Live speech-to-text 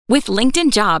With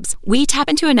LinkedIn Jobs, we tap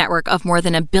into a network of more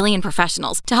than 1 billion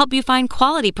professionals to help you find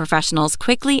quality professionals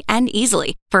quickly and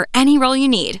easily for any role you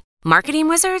need. Marketing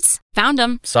wizards? Found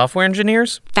them. Software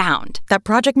engineers? Found. That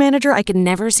project manager I could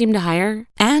never seem to hire?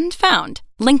 And found.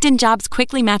 LinkedIn Jobs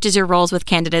quickly matches your roles with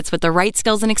candidates with the right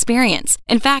skills and experience.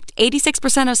 In fact,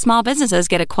 86% of small businesses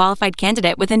get a qualified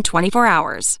candidate within 24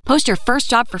 hours. Post your first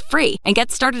job for free and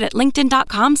get started at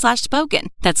linkedin.com/spoken.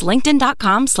 That's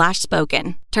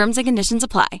linkedin.com/spoken. Terms and conditions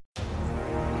apply.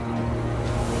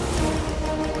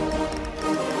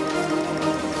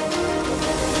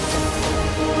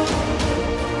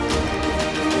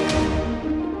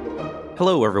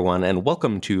 Hello, everyone, and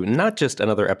welcome to not just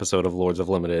another episode of Lords of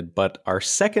Limited, but our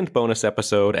second bonus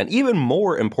episode, and even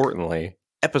more importantly,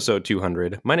 episode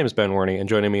 200. My name is Ben Warney, and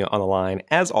joining me on the line,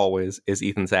 as always, is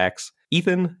Ethan Sachs.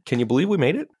 Ethan, can you believe we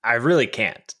made it? I really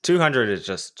can't. 200 is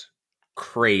just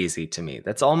crazy to me.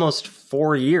 That's almost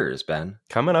 4 years, Ben.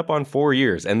 Coming up on 4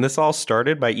 years, and this all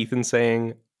started by Ethan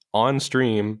saying on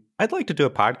stream, I'd like to do a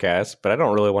podcast, but I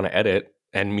don't really want to edit,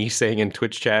 and me saying in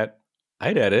Twitch chat,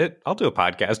 I'd edit. I'll do a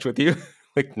podcast with you.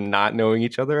 Like not knowing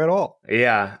each other at all.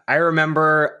 Yeah. I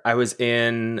remember I was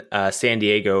in San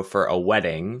Diego for a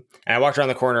wedding and I walked around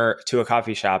the corner to a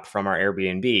coffee shop from our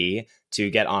Airbnb to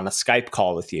get on a Skype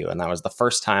call with you. And that was the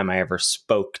first time I ever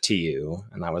spoke to you.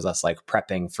 And that was us like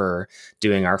prepping for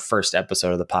doing our first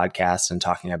episode of the podcast and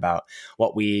talking about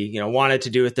what we, wanted to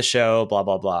do with the show, blah,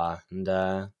 blah, blah.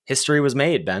 And history was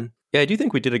made, Ben. Yeah, I do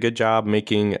think we did a good job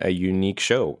making a unique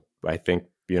show. I think,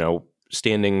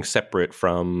 standing separate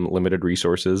from limited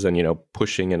resources and,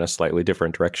 pushing in a slightly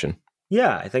different direction.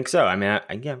 Yeah, I think so. I mean,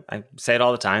 I say it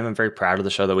all the time. I'm very proud of the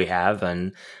show that we have.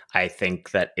 And I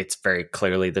think that it's very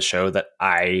clearly the show that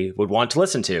I would want to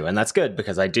listen to. And that's good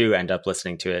because I do end up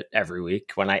listening to it every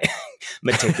week when I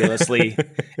meticulously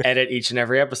edit each and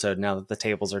every episode now that the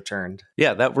tables are turned.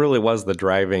 Yeah, that really was the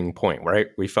driving point, right?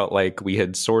 We felt like we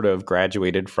had sort of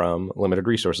graduated from limited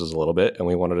resources a little bit and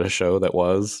we wanted a show that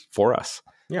was for us.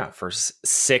 Yeah, for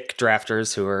sick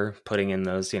drafters who are putting in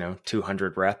those,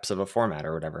 200 reps of a format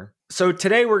or whatever. So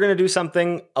today we're going to do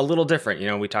something a little different.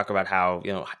 We talk about how,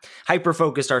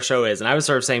 hyper-focused our show is. And I was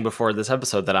sort of saying before this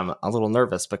episode that I'm a little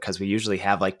nervous because we usually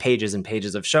have like pages and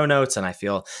pages of show notes. And I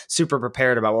feel super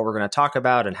prepared about what we're going to talk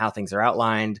about and how things are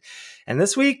outlined. And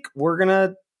this week we're going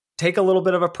to take a little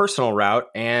bit of a personal route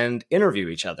and interview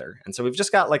each other. And so we've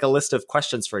just got like a list of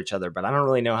questions for each other, but I don't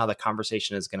really know how the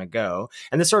conversation is going to go.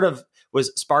 And this sort of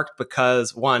was sparked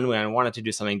because one, when I wanted to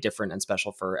do something different and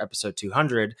special for episode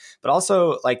 200, but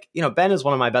also like, Ben is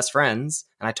one of my best friends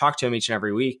and I talk to him each and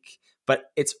every week,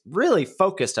 but it's really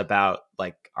focused about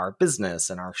like our business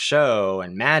and our show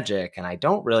and magic. And I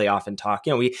don't really often talk,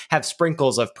 we have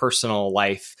sprinkles of personal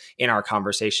life in our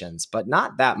conversations, but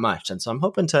not that much. And so I'm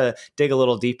hoping to dig a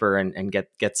little deeper and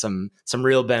get some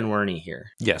real Ben Werney here.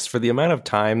 Yes, for the amount of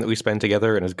time that we spend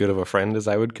together and as good of a friend as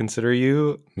I would consider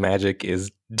you, magic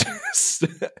is just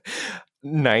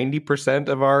 90%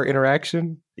 of our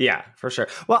interaction. Yeah, for sure.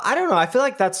 Well, I don't know. I feel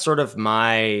like that's sort of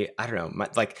my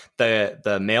like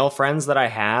the male friends that I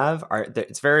have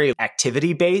it's very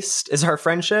activity based is our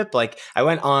friendship. Like I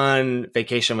went on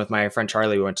vacation with my friend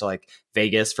Charlie. We went to like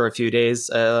Vegas for a few days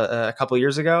a couple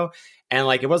years ago. And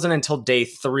like, it wasn't until day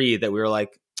 3 that we were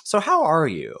like, so how are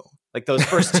you? Like those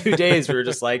first 2 days, we were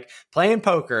just like playing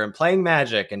poker and playing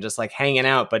Magic and just like hanging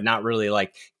out, but not really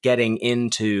like getting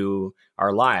into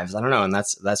our lives. I don't know. And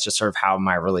that's just sort of how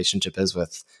my relationship is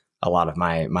with a lot of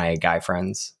my guy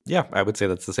friends. Yeah, I would say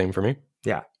that's the same for me.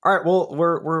 Yeah. All right. Well,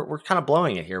 we're kind of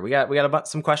blowing it here. We got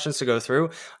some questions to go through.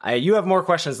 You have more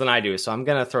questions than I do, so I'm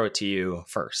going to throw it to you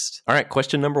first. All right.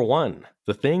 Question number 1.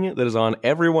 The thing that is on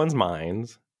everyone's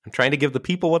minds. I'm trying to give the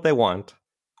people what they want.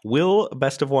 Will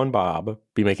Best of One Bob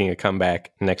be making a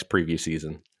comeback next preview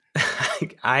season?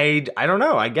 I don't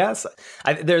know. I guess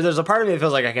there's a part of me that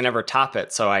feels like I can never top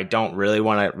it. So I don't really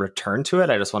want to return to it.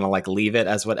 I just want to like leave it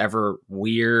as whatever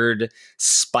weird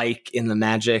spike in the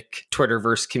Magic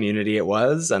Twitterverse community it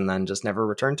was, and then just never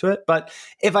return to it. But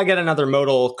if I get another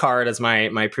modal card as my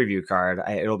preview card,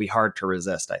 it'll be hard to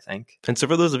resist, I think. And so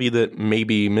for those of you that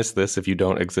maybe missed this, if you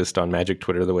don't exist on Magic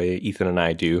Twitter the way Ethan and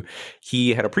I do,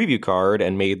 he had a preview card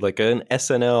and made like an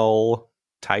SNL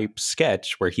type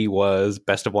sketch where he was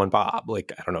Best of One Bob,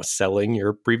 like, I don't know, selling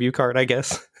your preview card, I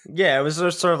guess. Yeah, it was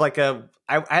sort of like I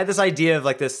had this idea of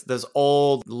like those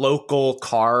old local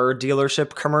car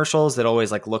dealership commercials that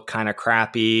always like look kind of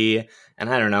crappy.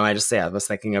 And I don't know, I was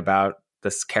thinking about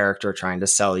this character trying to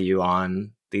sell you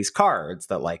on these cards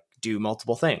that like do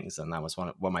multiple things. And that was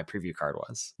what my preview card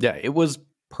was. Yeah, it was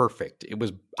perfect. It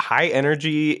was high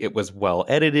energy. It was well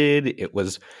edited. It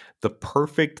was the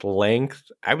perfect length.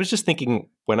 I was just thinking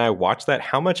when I watched that,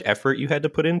 how much effort you had to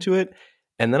put into it.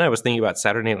 And then I was thinking about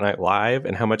Saturday Night Live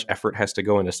and how much effort has to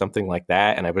go into something like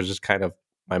that. And I was just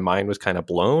my mind was kind of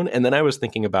blown. And then I was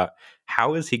thinking about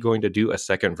how is he going to do a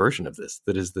second version of this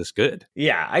that is this good?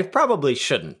 Yeah, I probably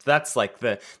shouldn't. That's like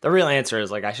the real answer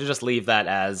is like I should just leave that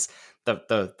as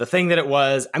the thing that it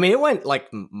was. I mean, it went like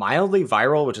mildly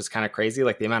viral, which is kind of crazy.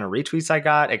 Like the amount of retweets I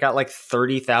got, it got like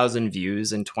 30,000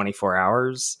 views in 24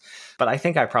 hours. But I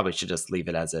think I probably should just leave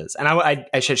it as is. And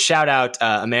I should shout out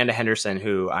Amanda Henderson,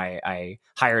 who I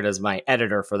hired as my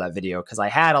editor for that video, because I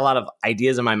had a lot of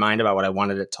ideas in my mind about what I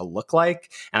wanted it to look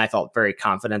like. And I felt very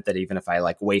confident that even if I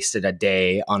like wasted a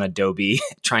day on Adobe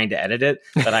trying to edit it,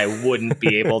 that I wouldn't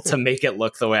be able to make it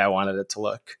look the way I wanted it to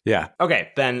look. Yeah. Okay,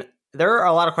 Ben. There are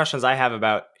a lot of questions I have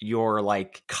about your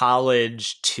like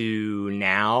college to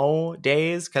now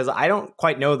days, because I don't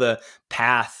quite know the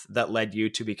path that led you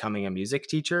to becoming a music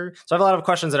teacher. So I have a lot of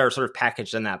questions that are sort of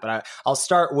packaged in that, but I'll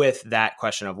start with that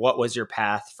question of what was your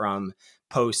path from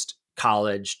post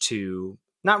college to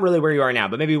not really where you are now,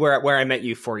 but maybe where I met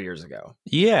you 4 years ago.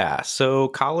 Yeah. So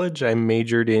college, I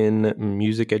majored in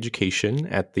music education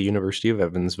at the University of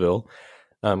Evansville.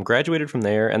 Graduated from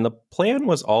there, and the plan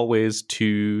was always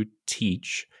to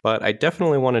teach, but I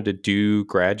definitely wanted to do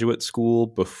graduate school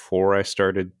before I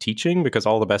started teaching because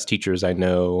all the best teachers I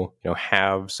know,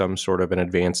 have some sort of an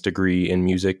advanced degree in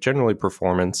music, generally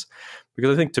performance,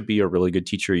 because I think to be a really good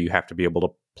teacher, you have to be able to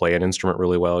play an instrument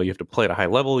really well. You have to play at a high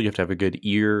level. You have to have a good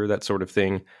ear, that sort of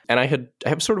thing. And I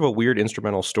have sort of a weird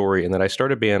instrumental story in that I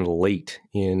started band late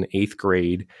in 8th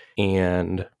grade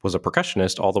and was a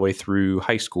percussionist all the way through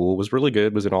high school, was really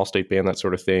good, was an all-state band, that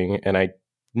sort of thing. And I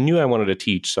knew I wanted to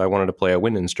teach, so I wanted to play a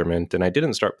wind instrument. And I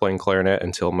didn't start playing clarinet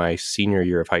until my senior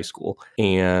year of high school.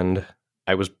 And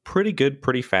I was pretty good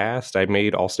pretty fast. I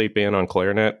made all-state band on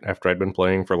clarinet after I'd been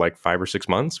playing for like 5 or 6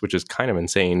 months, which is kind of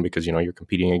insane because, you're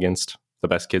competing against the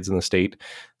best kids in the state.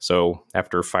 So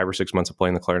after 5 or 6 months of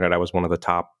playing the clarinet, I was one of the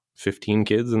top 15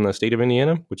 kids in the state of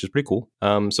Indiana, which is pretty cool.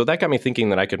 So that got me thinking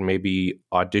that I could maybe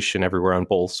audition everywhere on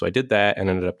both. So I did that and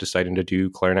ended up deciding to do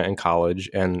clarinet in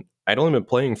college. And I'd only been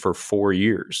playing for 4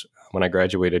 years when I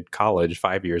graduated college,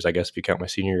 5 years, I guess, if you count my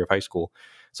senior year of high school.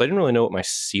 So I didn't really know what my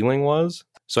ceiling was.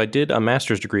 So I did a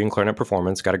master's degree in clarinet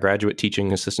performance, got a graduate teaching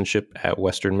assistantship at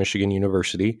Western Michigan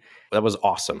University. That was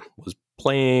awesome. Was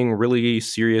playing really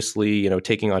seriously,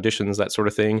 taking auditions, that sort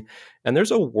of thing. And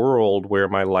there's a world where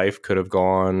my life could have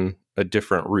gone a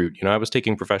different route. I was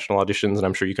taking professional auditions, and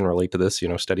I'm sure you can relate to this,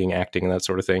 studying acting and that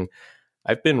sort of thing.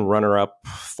 I've been runner-up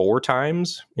 4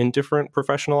 times in different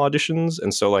professional auditions.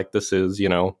 And so this is,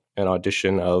 an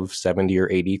audition of 70 or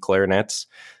 80 clarinets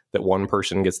that one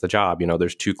person gets the job.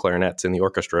 There's 2 clarinets in the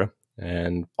orchestra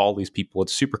and all these people,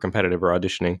 it's super competitive, are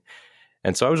auditioning.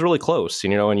 And so I was really close,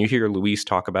 and you hear Luis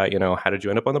talk about, how did you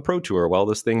end up on the pro tour? Well,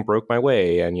 this thing broke my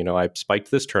way and, I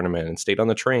spiked this tournament and stayed on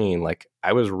the train. Like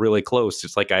I was really close.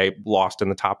 It's like I lost in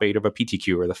the top 8 of a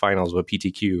PTQ or the finals of a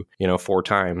PTQ, 4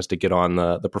 times to get on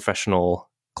the professional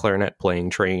clarinet playing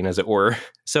train, as it were.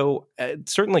 So it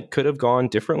certainly could have gone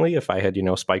differently if I had,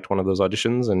 spiked one of those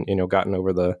auditions and, gotten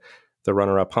over the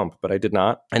runner-up hump, but I did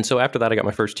not. And so after that, I got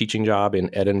my first teaching job in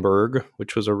Edinburgh,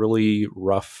 which was a really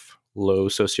rough, low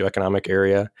socioeconomic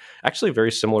area. Actually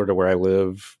very similar to where I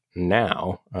live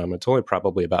now. It's only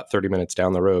probably about 30 minutes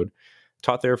down the road.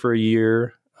 Taught there for a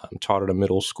year, taught at a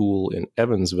middle school in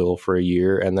Evansville for a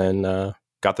year, and then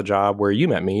got the job where you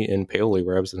met me in Paoli,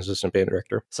 where I was an assistant band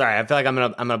director. Sorry, I feel like I'm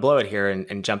gonna blow it here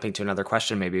and jumping to another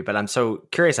question maybe, but I'm so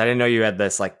curious. I didn't know you had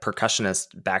this like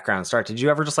percussionist background start. Did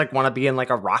you ever just like want to be in like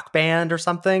a rock band or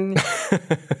something?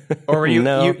 Or were you,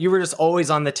 No. you were just always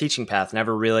on the teaching path,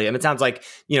 never really? And it sounds like,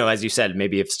 as you said,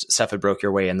 maybe if stuff had broke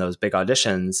your way in those big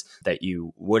auditions that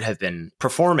you would have been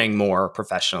performing more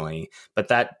professionally, but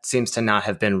that seems to not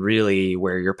have been really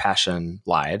where your passion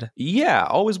lied. Yeah,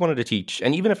 always wanted to teach.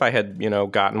 And even if I had,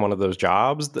 gotten one of those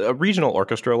jobs, a regional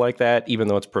orchestra like that, even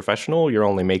though it's professional, you're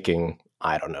only making,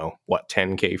 I don't know,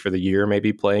 $10K for the year,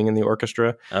 maybe playing in the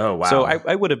orchestra. Oh, wow. So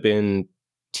I would have been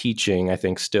teaching, I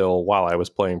think, still while I was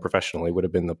playing professionally would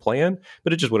have been the plan,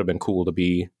 but it just would have been cool to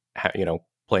be,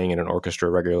 playing in an orchestra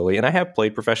regularly. And I have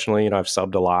played professionally, I've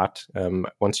subbed a lot.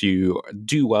 Once you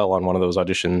do well on one of those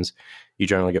auditions, you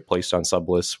generally get placed on sub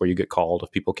lists where you get called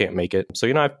if people can't make it. So,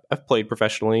 I've played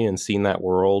professionally and seen that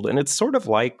world. And it's sort of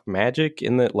like magic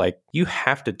in that, you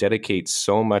have to dedicate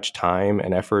so much time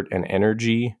and effort and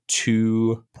energy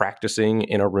to practicing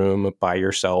in a room by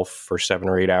yourself for 7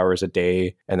 or 8 hours a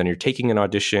day. And then you're taking an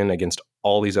audition against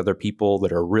all these other people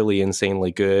that are really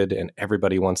insanely good and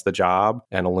everybody wants the job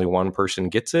and only one person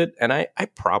gets it. And I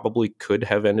probably could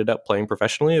have ended up playing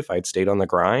professionally if I'd stayed on the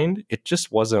grind. It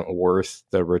just wasn't worth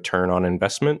the return on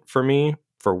investment for me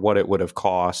for what it would have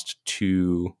cost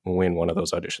to win one of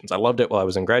those auditions. I loved it while I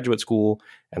was in graduate school,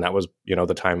 and that was,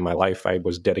 the time in my life I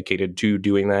was dedicated to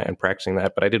doing that and practicing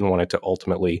that, but I didn't want it to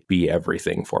ultimately be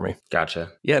everything for me.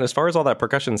 Gotcha. Yeah, and as far as all that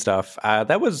percussion stuff,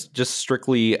 that was just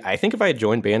strictly, I think if I had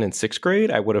joined band in 6th grade,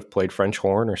 I would have played French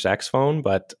horn or saxophone,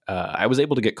 but I was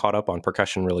able to get caught up on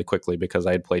percussion really quickly because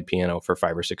I had played piano for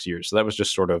 5 or 6 years. So that was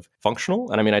just sort of functional.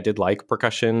 And I mean, I did like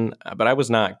percussion, but I was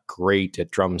not great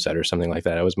at drum set or something like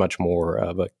that. I was much more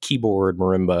of a keyboard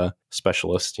marimba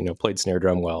specialist, played snare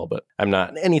drum well, but I'm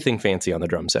not anything fancy on the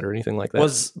drum set or anything like that.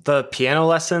 Was the piano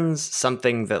lessons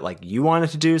something that like you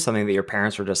wanted to do, something that your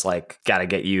parents were just like, gotta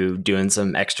get you doing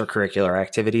some extracurricular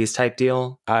activities type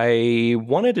deal? I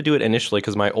wanted to do it initially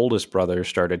because my oldest brother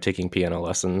started taking piano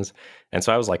lessons. And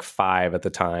so I was like 5 at the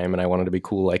time and I wanted to be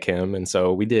cool like him. And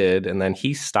so we did. And then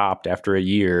he stopped after a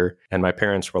year and my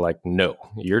parents were like, no,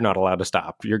 you're not allowed to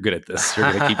stop. You're good at this.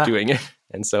 You're going to keep doing it.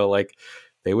 And so like,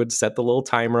 they would set the little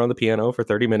timer on the piano for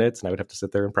 30 minutes and I would have to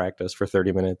sit there and practice for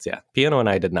 30 minutes. Yeah. Piano and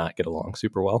I did not get along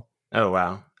super well. Oh,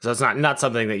 wow. So it's not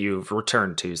something that you've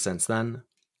returned to since then?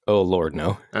 Oh, Lord,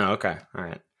 no. Oh, okay. All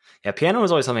right. Yeah. Piano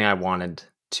was always something I wanted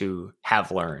to have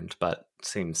learned, but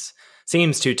seems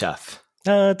too tough.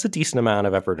 It's a decent amount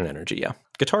of effort and energy. Yeah.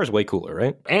 Guitar is way cooler,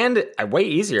 right? And way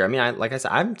easier. I mean, like I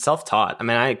said, I'm self-taught. I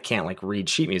mean, I can't like read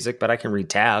sheet music, but I can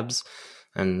read tabs.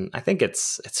 And I think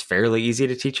it's fairly easy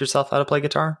to teach yourself how to play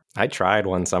guitar. I tried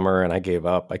one summer and I gave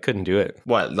up. I couldn't do it.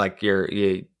 What, like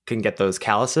you couldn't get those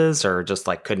calluses or just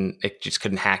like couldn't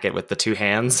hack it with the 2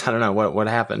 hands? I don't know what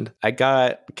happened. I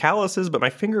got calluses, but my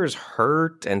fingers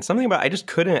hurt and something about,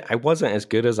 I wasn't as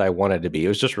good as I wanted to be. It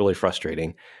was just really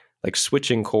frustrating. Like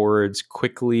switching chords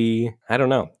quickly. I don't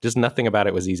know. Just nothing about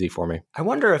it was easy for me. I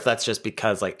wonder if that's just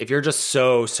because like if you're just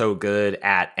so good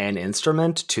at an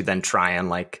instrument to then try and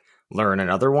like learn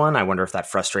another one, I wonder if that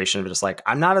frustration of just like,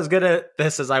 I'm not as good at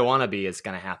this as I want to be is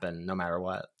going to happen no matter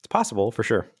what. It's possible for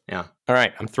sure. Yeah. All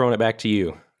right. I'm throwing it back to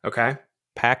you. Okay.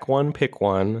 Pack one, pick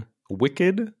one.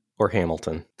 Wicked or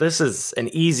Hamilton? This is an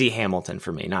easy Hamilton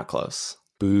for me, not close.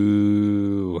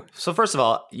 Boo. So first of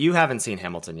all, you haven't seen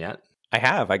Hamilton yet. I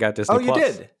have. I got Disney Plus. Oh, you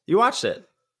did? You watched it?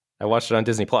 I watched it on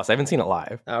Disney Plus. I haven't seen it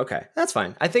live. Oh, okay. That's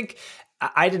fine. I think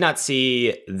I did not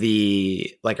see the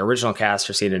like original cast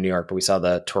or see it in New York, but we saw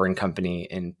the touring company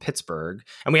in Pittsburgh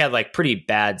and we had like pretty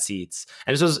bad seats.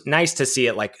 And it was nice to see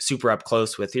it like super up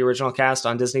close with the original cast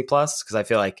on Disney Plus, because I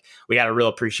feel like we got a real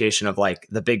appreciation of like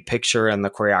the big picture and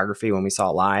the choreography when we saw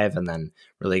it live, and then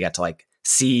really got to like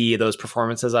see those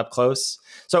performances up close.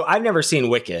 So I've never seen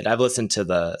Wicked. I've listened to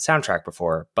the soundtrack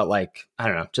before, but like, I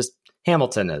don't know, just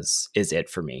Hamilton is it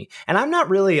for me. And I'm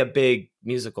not really a big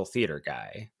musical theater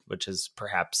guy, which is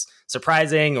perhaps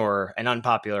surprising or an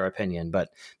unpopular opinion, but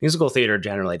musical theater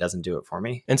generally doesn't do it for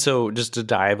me. And so just to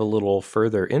dive a little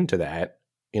further into that,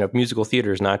 if musical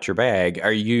theater is not your bag,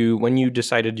 when you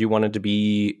decided you wanted to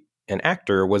be an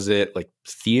actor, was it like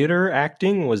theater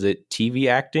acting? Was it TV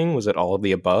acting? Was it all of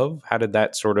the above? How did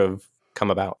that sort of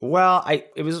come about? Well,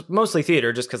 it was mostly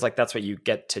theater just because like that's what you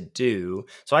get to do.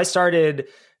 So I started...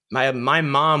 My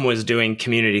mom was doing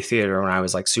community theater when I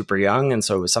was like super young. And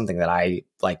so it was something that I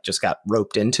like just got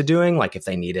roped into doing. Like if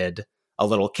they needed a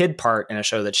little kid part in a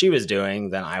show that she was doing,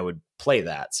 then I would play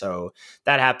that. So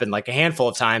that happened like a handful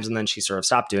of times. And then she sort of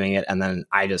stopped doing it. And then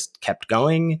I just kept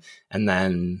going. And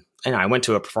then I went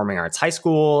to a performing arts high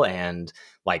school, and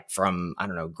like from, I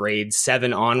don't know, grade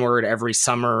 7 onward, every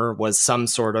summer was some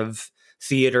sort of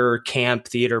theater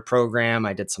program.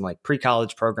 I did some like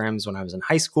pre-college programs when I was in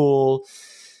high school.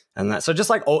 And that, so just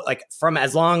like from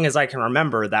as long as I can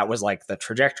remember, that was like the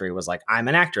trajectory was like, I'm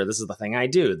an actor. This is the thing I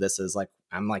do. This is like,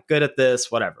 I'm like good at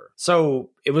this, whatever.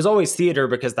 So it was always theater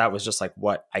because that was just like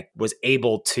what I was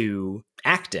able to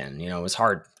act in. It was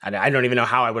hard. I don't even know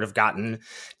how I would have gotten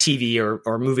TV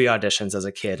or movie auditions as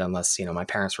a kid, unless, my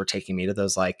parents were taking me to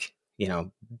those like,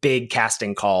 big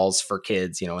casting calls for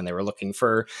kids, when they were looking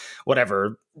for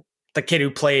whatever, the kid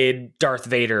who played Darth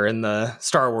Vader in the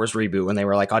Star Wars reboot, when they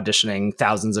were like auditioning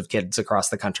thousands of kids across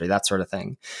the country, that sort of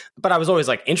thing. But I was always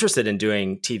like interested in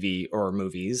doing TV or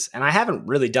movies. And I haven't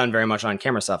really done very much on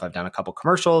camera stuff. I've done a couple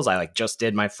commercials. I like just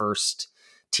did my first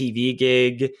TV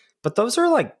gig, but those are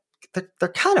like they're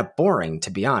kind of boring,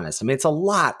 to be honest. I mean, it's a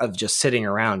lot of just sitting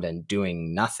around and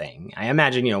doing nothing. I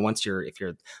imagine, if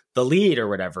you're the lead or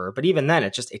whatever, but even then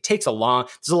it takes there's a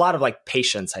lot of like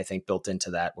patience, I think, built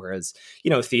into that. Whereas,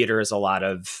 theater is a lot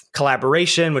of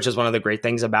collaboration, which is one of the great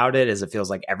things about it, is it feels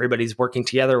like everybody's working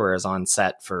together. Whereas on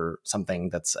set for something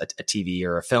that's a TV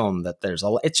or a film, that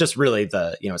it's just really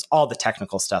it's all the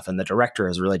technical stuff, and the director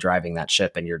is really driving that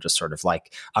ship, and you're just sort of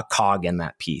like a cog in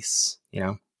that piece,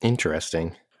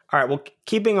 Interesting. All right. Well,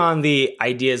 keeping on the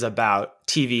ideas about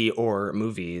TV or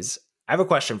movies, I have a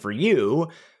question for you.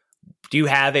 Do you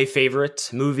have a favorite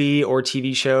movie or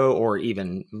TV show, or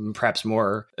even perhaps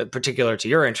more particular to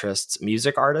your interests,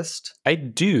 music artist? I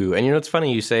do. And it's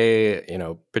funny you say,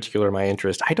 particular my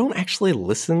interest. I don't actually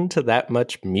listen to that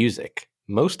much music.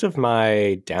 Most of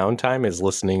my downtime is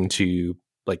listening to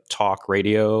like talk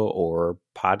radio or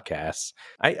podcasts.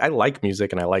 I like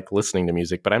music and I like listening to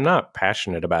music, but I'm not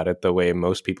passionate about it the way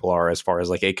most people are as far as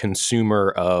like a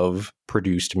consumer of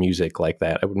produced music like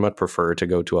that. I would much prefer to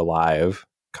go to a live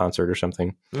concert or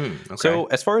something. Okay. So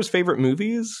as far as favorite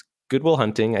movies, Good Will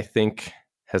Hunting, I think,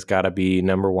 has got to be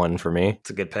number one for me.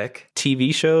 It's a good pick.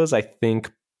 TV shows, I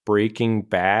think Breaking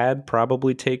Bad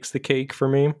probably takes the cake for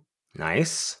me.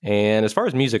 Nice. And as far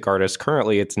as music artists,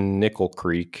 currently it's Nickel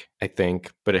Creek, I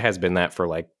think, but it has been that for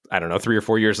like, I don't know, 3 or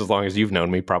 4 years, as long as you've known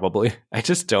me, probably. I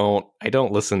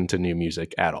don't listen to new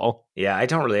music at all. Yeah, I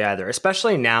don't really either,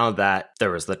 especially now that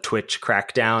there was the Twitch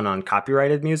crackdown on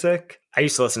copyrighted music. I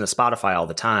used to listen to Spotify all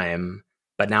the time,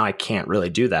 but now I can't really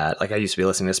do that. Like I used to be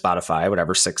listening to Spotify,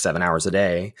 6-7 hours a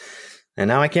day. And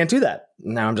now I can't do that.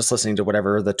 Now I'm just listening to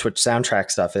whatever the Twitch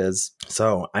soundtrack stuff is.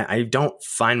 So I don't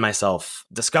find myself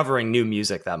discovering new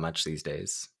music that much these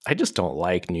days. I just don't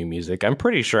like new music. I'm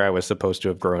pretty sure I was supposed to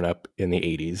have grown up in the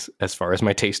 80s as far as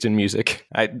my taste in music.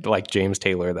 I like James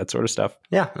Taylor, that sort of stuff.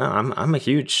 Yeah, no, I'm a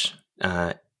huge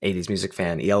 80s music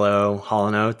fan. ELO,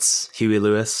 Hall & Oates, Huey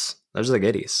Lewis. Those are the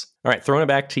goodies. All right, throwing it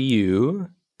back to you,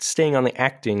 staying on the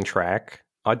acting track,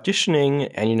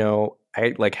 auditioning, and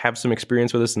I like have some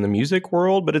experience with this in the music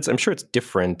world, but I'm sure it's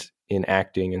different in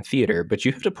acting and theater, but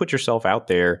you have to put yourself out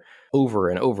there over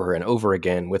and over and over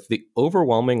again with the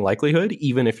overwhelming likelihood,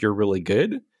 even if you're really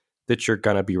good, that you're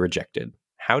going to be rejected.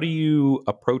 How do you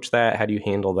approach that? How do you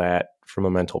handle that from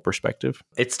a mental perspective?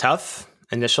 It's tough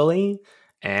initially,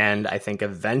 and I think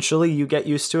eventually you get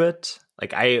used to it.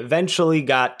 Like I eventually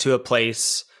got to a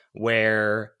place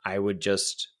where I would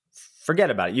just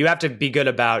forget about it. You have to be good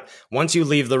about once you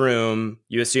leave the room,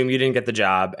 you assume you didn't get the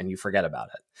job and you forget about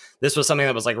it. This was something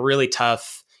that was like really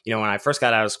tough. When I first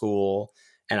got out of school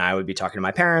and I would be talking to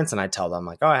my parents and I'd tell them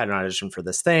like, oh, I had an audition for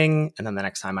this thing. And then the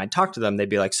next time I'd talk to them, they'd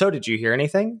be like, so did you hear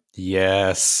anything?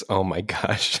 Yes. Oh my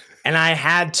gosh. And I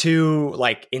had to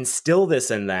like instill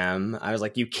this in them. I was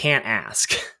like, you can't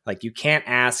ask. Like, you can't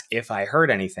ask if I heard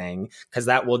anything because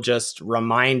that will just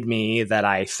remind me that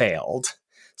I failed.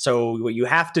 So what you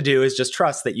have to do is just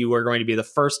trust that you are going to be the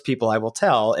first people I will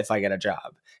tell if I get a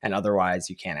job. And otherwise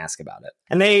you can't ask about it.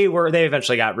 And they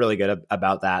eventually got really good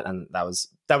about that. And that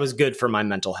was good for my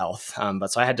mental health.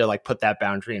 But so I had to like put that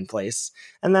boundary in place.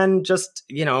 And then just,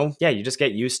 you just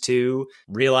get used to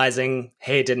realizing,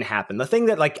 hey, it didn't happen. The thing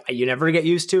that like you never get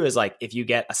used to is like if you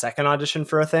get a second audition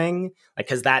for a thing, like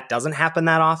because that doesn't happen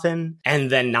that often. And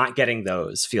then not getting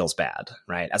those feels bad,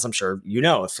 right? As I'm sure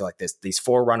I feel like these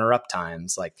 4 runner-up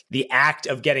times, like the act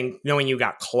of knowing you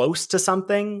got close to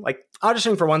something, like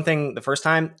auditioning for one thing the first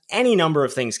time, any number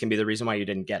of things can be the reason why you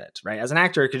didn't get it, right? As an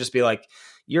actor, it could just be like,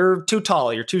 you're too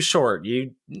tall, you're too short,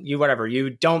 you whatever,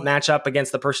 you don't match up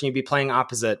against the person you'd be playing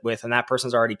opposite with, and that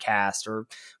person's already cast, or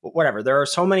whatever. There are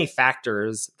so many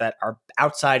factors that are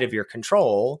outside of your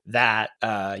control that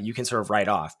you can sort of write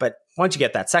off. But once you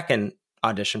get that second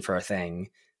audition for a thing,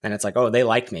 then it's like, oh, they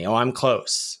like me. Oh, I'm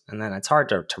close. And then it's hard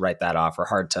to write that off or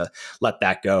hard to let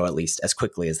that go, at least as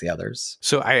quickly as the others.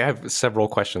 So I have several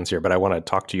questions here, but I want to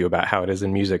talk to you about how it is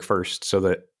in music first so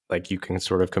that like you can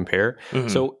sort of compare. Mm-hmm.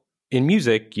 So in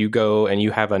music, you go and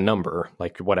you have a number,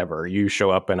 like whatever. You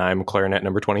show up and I'm clarinet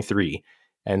number 23.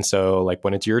 And so like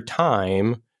when it's your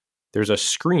time, there's a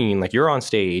screen, like you're on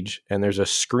stage and there's a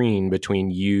screen between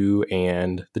you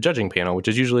and the judging panel, which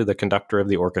is usually the conductor of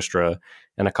the orchestra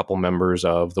and a couple members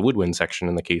of the woodwind section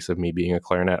in the case of me being a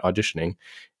clarinet auditioning.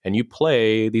 And you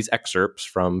play these excerpts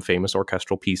from famous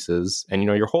orchestral pieces. And,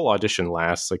 your whole audition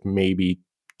lasts like maybe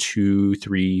 2,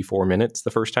 3, 4 minutes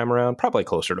the first time around, probably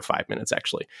closer to 5 minutes,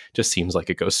 actually. Just seems like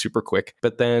it goes super quick.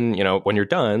 But then, when you're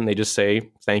done, they just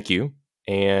say, thank you.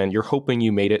 And you're hoping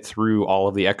you made it through all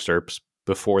of the excerpts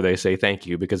before they say thank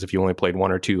you, because if you only played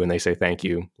one or two and they say thank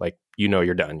you, like,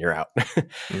 you're done, you're out.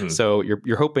 So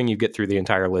you're hoping you get through the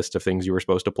entire list of things you were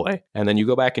supposed to play. And then you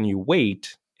go back and you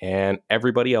wait, and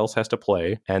everybody else has to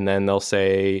play. And then they'll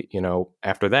say,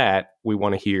 after that, we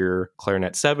want to hear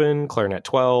clarinet 7, clarinet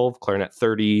 12, clarinet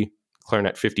 30,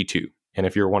 clarinet 52. And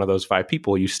if you're one of those 5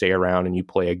 people, you stay around and you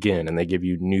play again, and they give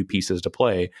you new pieces to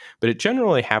play. But it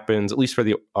generally happens, at least for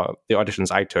the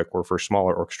auditions I took, were for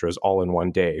smaller orchestras all in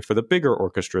one day. For the bigger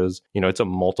orchestras, it's a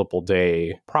multiple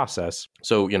day process.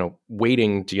 So,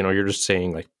 waiting to, you're just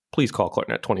saying like, please call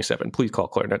clarinet 27, please call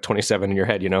clarinet 27 in your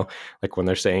head, like when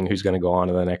they're saying who's going to go on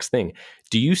to the next thing.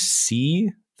 Do you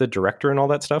see the director and all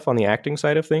that stuff on the acting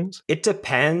side of things? It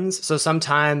depends. So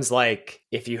sometimes, like,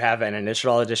 if you have an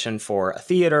initial audition for a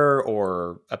theater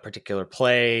or a particular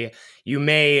play, you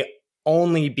may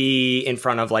only be in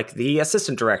front of like the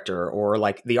assistant director or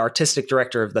like the artistic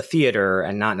director of the theater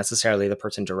and not necessarily the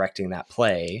person directing that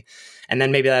play. And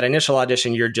then maybe that initial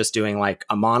audition, you're just doing like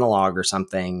a monologue or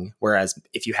something. Whereas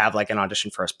if you have like an audition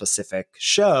for a specific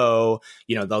show,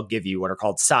 they'll give you what are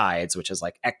called sides, which is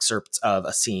like excerpts of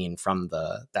a scene from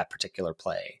that particular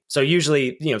play. So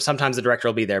usually, sometimes the director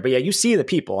will be there, but yeah, you see the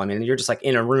people. I mean, you're just like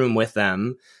in a room with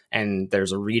them, and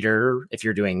there's a reader. If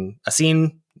you're doing a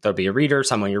scene, there'll be a reader,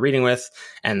 someone you're reading with.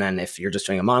 And then if you're just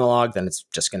doing a monologue, then it's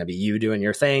just going to be you doing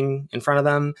your thing in front of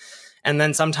them. And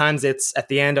then sometimes it's at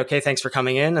the end, okay, thanks for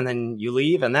coming in. And then you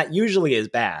leave. And that usually is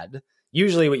bad.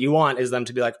 Usually what you want is them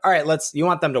to be like, all right, you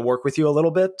want them to work with you a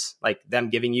little bit, like them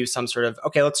giving you some sort of,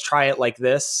 okay, let's try it like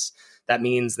this. That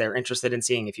means they're interested in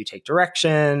seeing if you take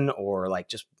direction, or like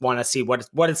just want to see what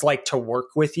it's like to work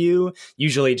with you.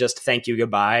 Usually just thank you,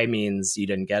 goodbye means you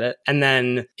didn't get it. And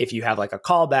then if you have like a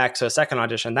callback, so a second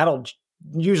audition, that'll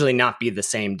usually not be the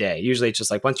same day. Usually it's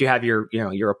just like once you have your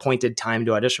appointed time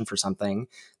to audition for something,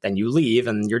 then you leave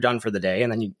and you're done for the day.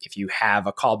 And then if you have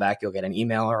a callback, you'll get an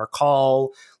email or a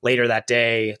call later that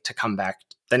day to come back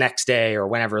the next day or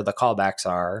whenever the callbacks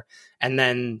are. And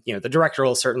then, the director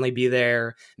will certainly be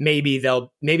there. Maybe it'll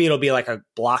be like a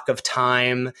block of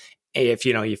time. If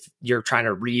you're trying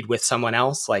to read with someone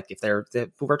else, like if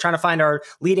we're trying to find our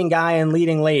leading guy and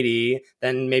leading lady,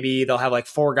 then maybe they'll have like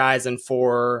 4 guys and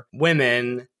 4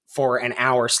 women for an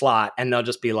hour slot, and they'll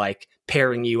just be like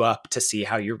pairing you up to see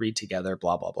how you read together,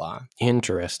 blah, blah, blah.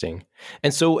 Interesting.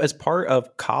 And so as part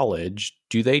of college,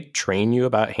 do they train you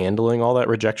about handling all that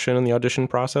rejection in the audition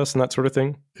process and that sort of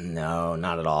thing? No,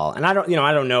 not at all. And I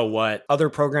don't know what other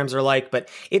programs are like, but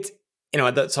it's,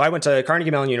 so I went to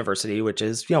Carnegie Mellon University, which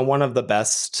is, one of the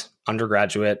best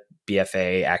undergraduate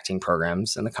BFA acting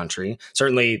programs in the country.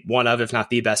 Certainly one of, if not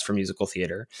the best, for musical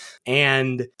theater.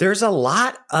 And there's a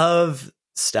lot of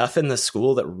stuff in the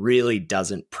school that really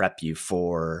doesn't prep you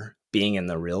for being in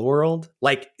the real world.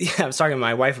 Like, I was talking to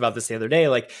my wife about this the other day,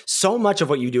 like so much of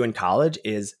what you do in college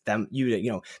is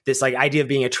this like idea of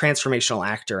being a transformational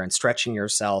actor and stretching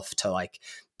yourself to like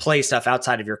play stuff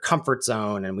outside of your comfort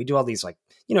zone. And we do all these like,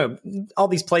 all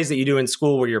these plays that you do in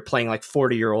school where you're playing like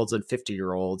 40-year-olds and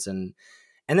 50-year-olds. And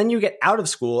then you get out of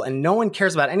school and no one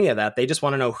cares about any of that. They just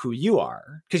want to know who you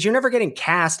are, because you're never getting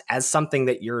cast as something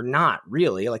that you're not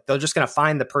really. Like, they're just going to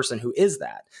find the person who is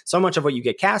that. So much of what you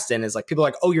get cast in is like people are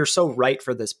like, oh, you're so right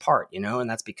for this part, and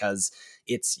that's because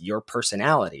it's your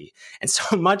personality. And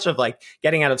so much of like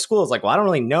getting out of school is like, well, I don't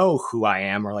really know who I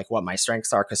am or like what my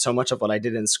strengths are, because so much of what I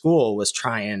did in school was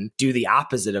try and do the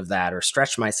opposite of that, or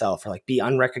stretch myself, or like be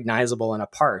unrecognizable and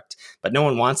apart. But no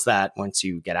one wants that once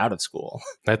you get out of school.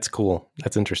 That's cool.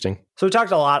 That's interesting. So we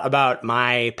talked a lot about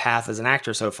my path as an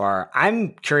actor so far.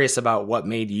 I'm curious about what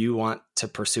made you want to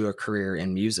pursue a career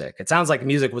in music. It sounds like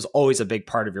music was always a big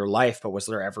part of your life, but was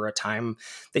there ever a time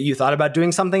that you thought about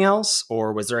doing something else?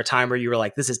 Or was there a time where you were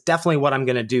like, this is definitely what I'm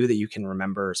going to do, that you can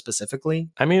remember specifically?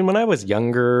 I mean, when I was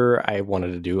younger, I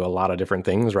wanted to do a lot of different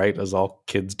things, right? As all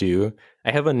kids do.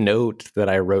 I have a note that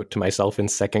I wrote to myself in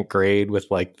 2nd grade with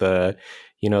like the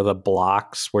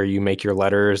blocks where you make your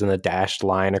letters and the dashed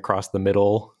line across the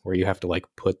middle, where you have to like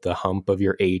put the hump of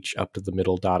your H up to the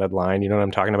middle dotted line. You know what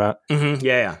I'm talking about? Mm-hmm.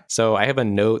 Yeah. So I have a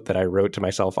note that I wrote to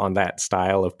myself on that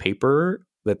style of paper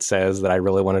that says that I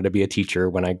really wanted to be a teacher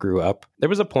when I grew up. There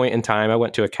was a point in time I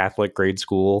went to a Catholic grade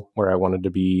school where I wanted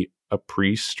to be a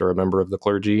priest or a member of the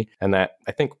clergy. And that,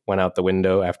 I think, went out the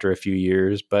window after a few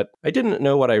years. But I didn't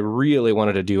know what I really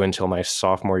wanted to do until my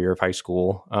sophomore year of high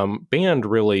school. Band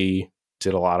really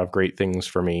did a lot of great things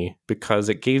for me, because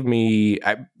it gave me,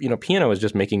 piano is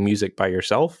just making music by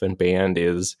yourself, and band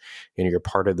is, you're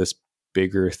part of this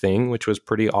bigger thing, which was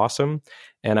pretty awesome.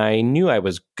 And I knew I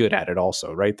was good at it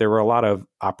also, right? There were a lot of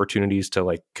opportunities to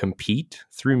like compete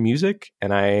through music.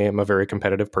 And I am a very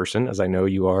competitive person, as I know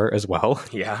you are as well.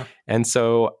 Yeah. And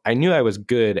so I knew I was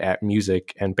good at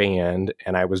music and band,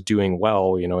 and I was doing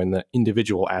well, in the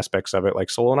individual aspects of it, like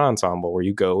solo and ensemble, where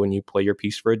you go and you play your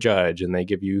piece for a judge and they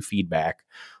give you feedback.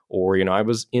 Or, I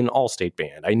was in all-state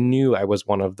band. I knew I was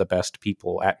one of the best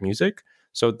people at music.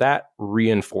 So that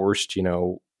reinforced,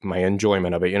 my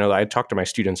enjoyment of it. I talk to my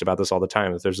students about this all the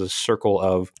time, that there's a circle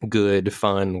of good,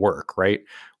 fun work, right?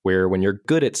 Where when you're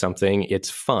good at something, it's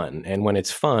fun. And when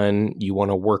it's fun, you want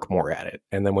to work more at it.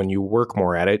 And then when you work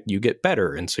more at it, you get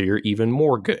better. And so you're even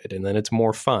more good. And then it's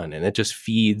more fun. And it just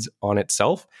feeds on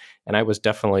itself. And I was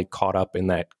definitely caught up in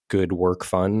that good work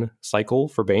fun cycle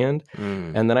for band.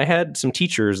 And then I had some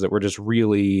teachers that were just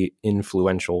really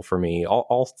influential for me.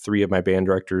 All three of my band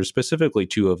directors, specifically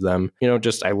two of them,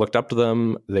 I looked up to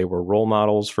them. They were role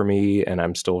models for me. And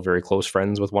I'm still very close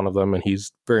friends with one of them. And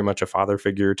he's very much a father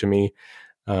figure to me.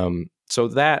 So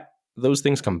those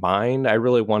things combined, I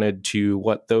really wanted to,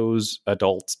 what those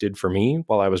adults did for me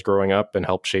while I was growing up and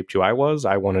helped shape who I was,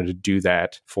 I wanted to do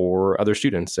that for other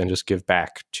students and just give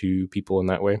back to people in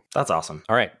that way. That's awesome.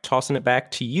 All right, tossing it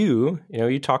back to you.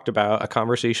 You talked about a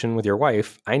conversation with your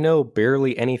wife. I know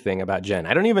barely anything about Jen.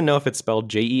 I don't even know if it's spelled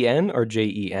Jen or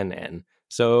Jenn.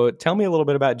 So tell me a little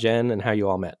bit about Jen and how you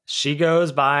all met. She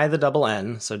goes by the double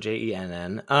N, so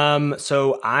Jenn.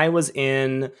 So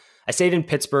I stayed in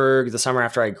Pittsburgh the summer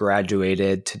after I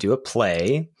graduated to do a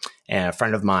play. And a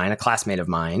friend of mine, a classmate of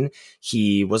mine,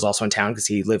 he was also in town because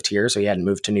he lived here, so he hadn't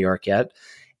moved to New York yet.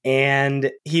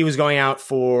 And he was going out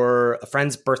for a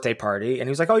friend's birthday party, and he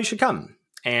was like, "Oh, you should come."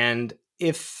 And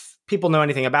if people know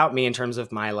anything about me in terms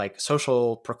of my like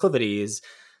social proclivities,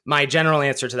 my general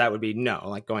answer to that would be no.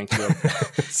 Like going to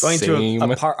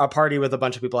a party with a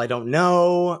bunch of people I don't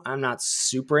know, I'm not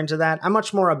super into that. I'm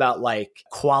much more about like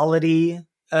quality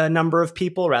number of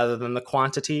people rather than the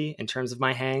quantity in terms of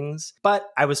my hangs. But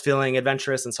I was feeling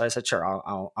adventurous, and so I said, "Sure,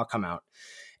 I'll come out."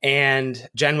 And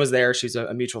Jen was there. She's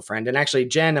a mutual friend. And actually,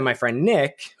 Jen and my friend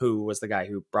Nick, who was the guy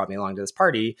who brought me along to this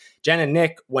party, Jen and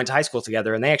Nick went to high school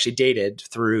together, and they actually dated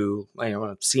through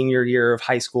senior year of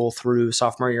high school through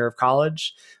sophomore year of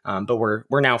college. But we're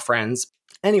now friends.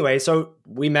 Anyway, so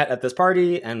we met at this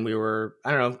party, and we were,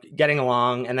 getting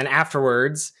along. And then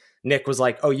afterwards, Nick was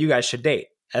like, "Oh, you guys should date."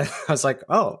 And I was like,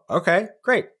 "Oh, okay,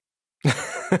 great."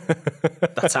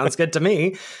 That sounds good to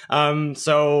me.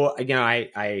 So,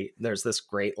 I there's this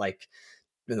great, like,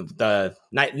 the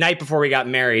night before we got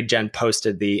married, Jen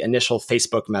posted the initial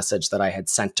Facebook message that I had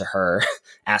sent to her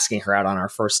asking her out on our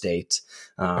first date.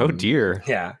 Oh dear.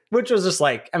 Yeah. Which was just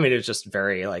like, it's just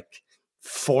very like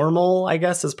formal, I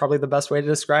guess is probably the best way to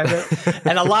describe it.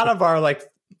 And a lot of our like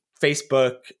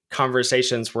Facebook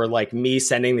conversations were like me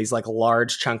sending these like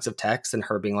large chunks of text and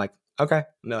her being like, "Okay."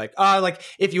 And they're like, "Oh, like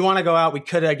if you want to go out, we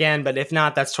could again, but if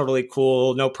not, that's totally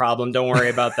cool. No problem. Don't worry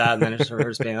about that." And then it's her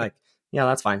just being like, "Yeah,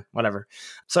 that's fine. Whatever."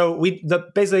 So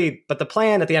but the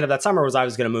plan at the end of that summer was I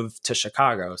was going to move to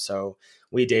Chicago. So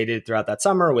we dated throughout that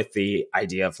summer with the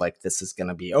idea of like, this is going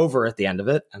to be over at the end of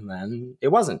it. And then it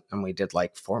wasn't. And we did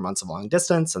like 4 months of long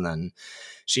distance. And then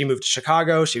she moved to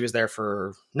Chicago. She was there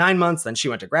for 9 months. Then she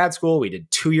went to grad school. We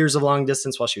did 2 years of long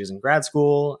distance while she was in grad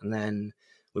school. And then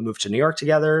we moved to New York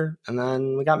together. And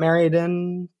then we got married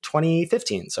in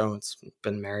 2015. So it's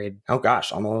been married,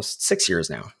 almost 6 years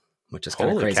now, which is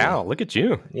kind of crazy. Holy cow, look at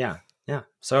you. Yeah. Yeah.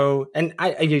 So, and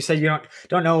you said you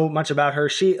don't know much about her.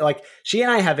 She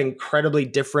and I have incredibly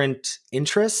different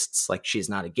interests. Like, she's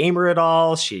not a gamer at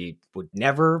all. She would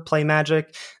never play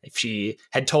Magic. If she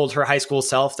had told her high school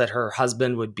self that her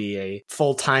husband would be a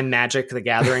full-time Magic the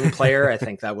Gathering player, I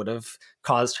think that would have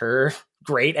caused her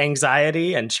great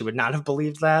anxiety, and she would not have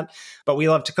believed that. But we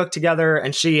love to cook together,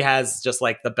 and she has just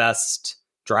like the best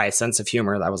dry sense of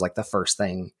humor. That was like the first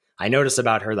thing I noticed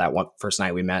about her that first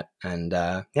night we met. And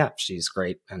she's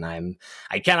great. And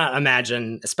I cannot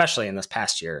imagine, especially in this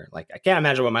past year, like I can't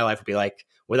imagine what my life would be like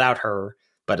without her,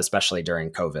 but especially during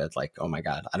COVID, like, oh my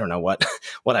God, I don't know what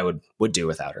I would do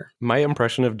without her. My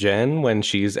impression of Jen when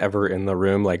she's ever in the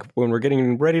room, like when we're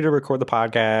getting ready to record the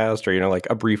podcast or, like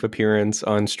a brief appearance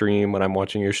on stream when I'm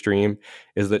watching your stream,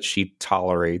 is that she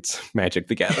tolerates Magic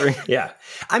the Gathering. Yeah.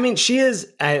 She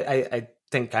is, I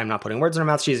think I'm not putting words in her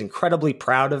mouth. She's incredibly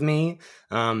proud of me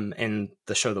and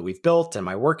the show that we've built and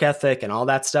my work ethic and all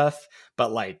that stuff.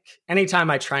 But like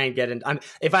anytime I try and get in,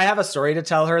 if I have a story to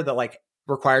tell her that like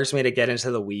requires me to get into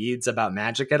the weeds about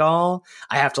magic at all,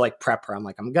 I have to like prep her. I'm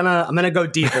like, I'm gonna go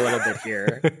deep a little bit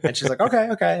here. And she's like,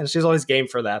 okay. And she's always game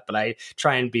for that. But I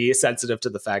try and be sensitive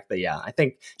to the fact that, yeah, I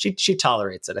think she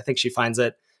tolerates it. I think she finds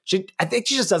it. I think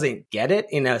she just doesn't get it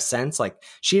in a sense. Like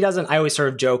I always sort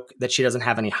of joke that she doesn't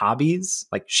have any hobbies.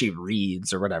 Like she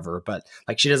reads or whatever, but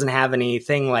like she doesn't have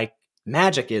anything like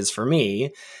magic is for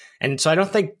me. And so I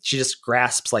don't think she just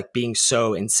grasps like being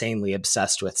so insanely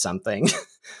obsessed with something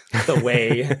the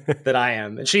way that I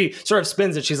am. And she sort of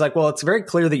spins it. She's like, well, it's very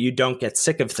clear that you don't get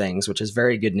sick of things, which is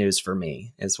very good news for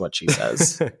me, is what she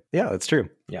says. Yeah, that's true.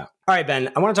 Yeah. All right,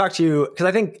 Ben, I want to talk to you because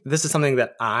I think this is something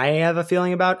that I have a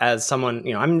feeling about as someone,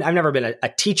 I've never been a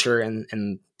teacher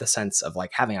in the sense of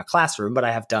like having a classroom, but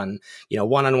I have done,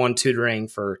 one-on-one tutoring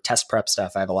for test prep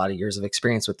stuff. I have a lot of years of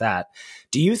experience with that.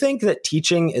 Do you think that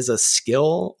teaching is a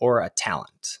skill or a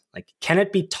talent? Like, can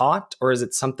it be taught, or is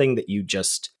it something that you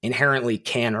just inherently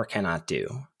can or cannot do?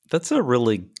 That's a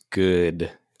really good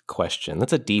question.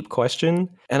 That's a deep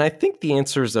question. And I think the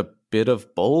answer is a bit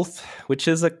of both, which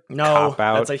is a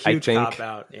cop-out. That's a huge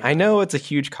cop-out. Yeah. I know it's a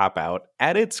huge cop-out.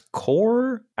 At its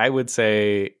core, I would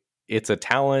say it's a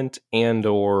talent and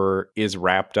or is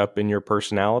wrapped up in your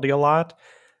personality a lot.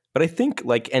 But I think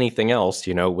like anything else,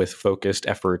 with focused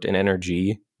effort and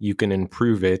energy, you can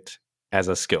improve it as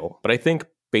a skill. But I think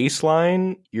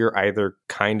baseline, you're either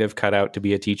kind of cut out to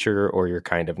be a teacher or you're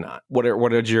kind of not.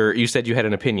 You said you had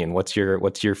an opinion. What's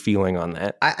your feeling on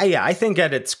that? I think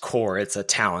at its core, it's a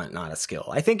talent, not a skill.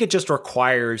 I think it just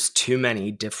requires too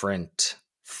many different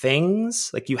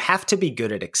things. Like you have to be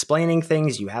good at explaining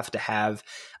things. You have to have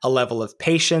a level of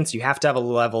patience. You have to have a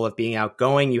level of being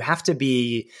outgoing. You have to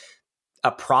be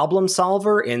a problem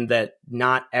solver in that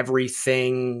not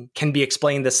everything can be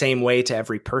explained the same way to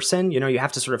every person. You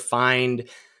have to sort of find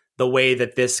the way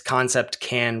that this concept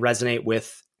can resonate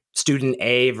with student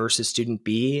A versus student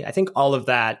B. I think all of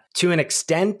that to an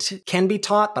extent can be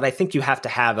taught, but I think you have to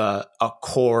have a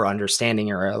core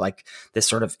understanding or like this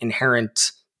sort of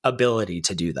inherent ability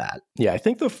to do that. Yeah, I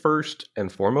think the first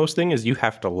and foremost thing is you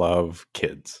have to love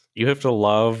kids. You have to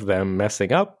love them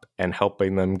messing up and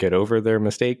helping them get over their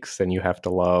mistakes. And you have to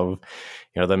love,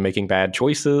 them making bad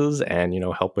choices and,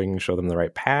 helping show them the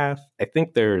right path. I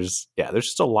think there's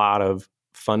just a lot of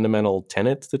fundamental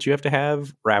tenets that you have to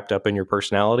have wrapped up in your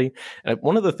personality. And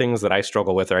one of the things that I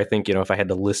struggle with, or I think, if I had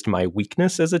to list my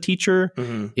weakness as a teacher,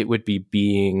 it would be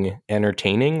being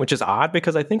entertaining, which is odd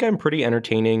because I think I'm pretty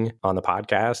entertaining on the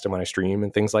podcast and when I stream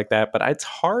and things like that. But it's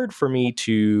hard for me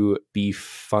to be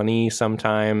funny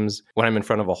sometimes when I'm in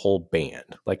front of a whole band.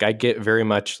 Like I get very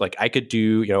much like I could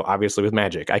do, obviously with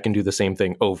magic, I can do the same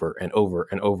thing over and over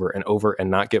and over and over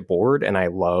and not get bored. And I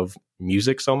love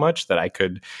music so much that I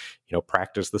could,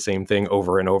 practice the same thing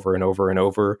over and over and over and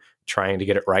over, trying to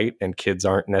get it right. And kids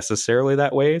aren't necessarily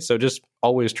that way. So just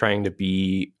always trying to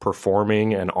be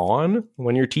performing and on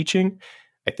when you're teaching,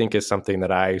 I think is something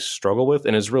that I struggle with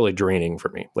and is really draining for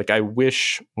me. Like I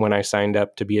wish when I signed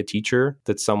up to be a teacher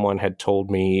that someone had told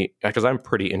me, because I'm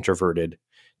pretty introverted,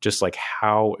 just like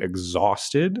how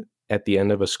exhausted at the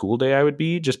end of a school day I would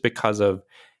be just because of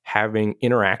having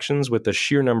interactions with the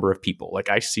sheer number of people.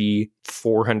 Like I see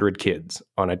 400 kids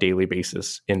on a daily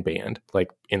basis in band,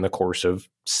 like in the course of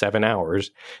 7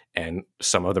 hours. And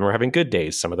some of them are having good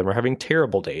days. Some of them are having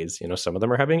terrible days. Some of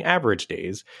them are having average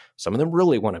days. Some of them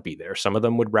really want to be there. Some of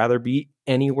them would rather be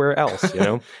anywhere else,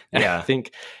 Yeah. I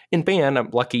think in band, I'm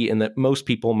lucky in that most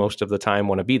people, most of the time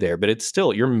want to be there, but it's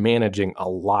still, you're managing a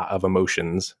lot of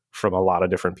emotions from a lot of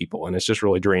different people. And it's just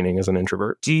really draining as an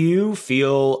introvert. Do you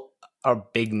feel a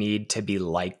big need to be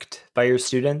liked by your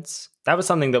students? That was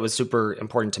something that was super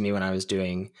important to me when I was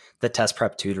doing the test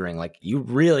prep tutoring. Like you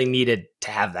really needed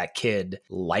to have that kid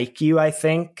like you, I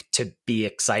think, to be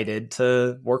excited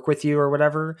to work with you or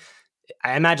whatever.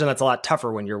 I imagine that's a lot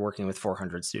tougher when you're working with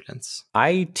 400 students.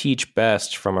 I teach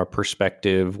best from a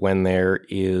perspective when there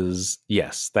is,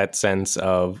 yes, that sense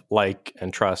of like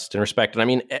and trust and respect. And I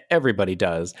mean, everybody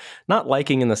does. Not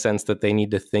liking in the sense that they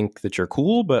need to think that you're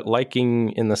cool, but liking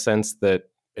in the sense that,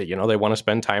 they want to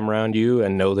spend time around you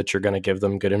and know that you're going to give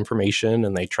them good information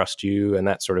and they trust you and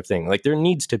that sort of thing. Like there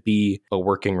needs to be a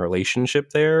working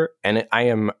relationship there. And I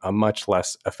am a much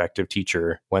less effective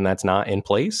teacher when that's not in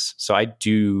place. So I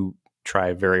do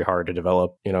try very hard to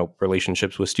develop,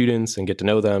 relationships with students and get to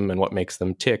know them and what makes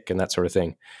them tick and that sort of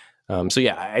thing. So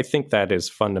yeah, I think that is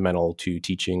fundamental to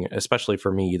teaching, especially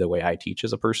for me, the way I teach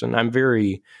as a person. I'm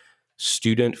very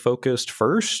student focused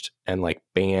first, and like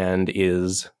band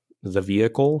is the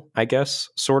vehicle, I guess,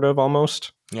 sort of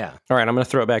almost. Yeah. All right, I'm going to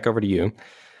throw it back over to you.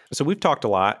 So we've talked a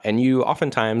lot, and you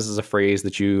oftentimes is a phrase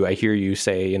that I hear you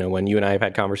say, when you and I have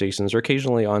had conversations or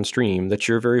occasionally on stream, that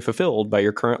you're very fulfilled by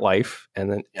your current life.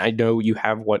 And then I know you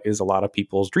have what is a lot of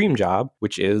people's dream job,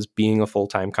 which is being a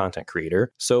full-time content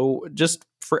creator. So just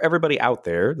for everybody out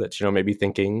there that's, maybe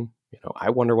thinking, I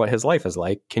wonder what his life is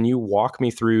like. Can you walk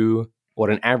me through what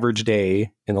an average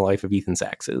day in the life of Ethan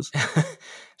Sachs is?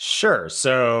 Sure.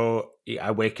 So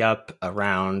I wake up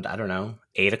around,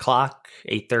 8 o'clock,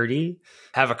 8:30,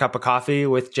 have a cup of coffee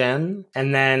with Jen,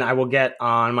 and then I will get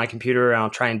on my computer and I'll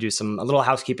try and do a little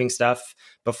housekeeping stuff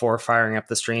before firing up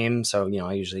the stream. So,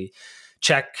 I usually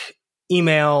check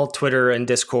email, Twitter, and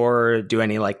Discord, do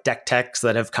any deck techs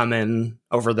that have come in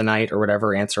over the night or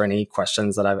whatever, answer any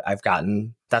questions that I've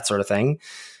gotten, that sort of thing,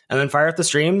 and then fire up the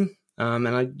stream. And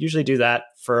I usually do that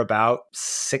for about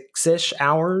 6-ish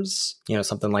hours,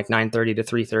 something like 9:30 to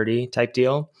 3:30 type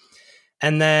deal.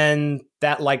 And then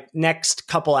that next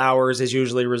couple hours is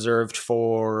usually reserved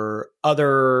for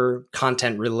other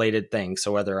content related things.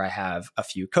 So whether I have a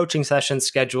few coaching sessions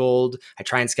scheduled, I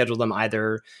try and schedule them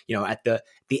either, at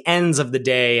the ends of the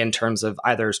day in terms of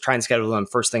either try and schedule them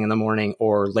first thing in the morning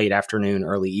or late afternoon,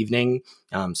 early evening,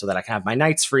 so that I can have my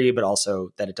nights free, but also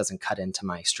that it doesn't cut into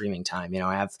my streaming time.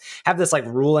 I have this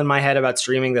rule in my head about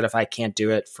streaming that if I can't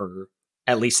do it for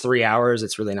at least 3 hours,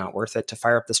 it's really not worth it to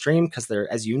fire up the stream, because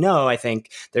as I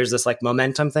think there's this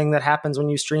momentum thing that happens when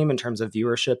you stream in terms of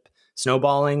viewership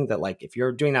snowballing, that if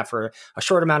you're doing that for a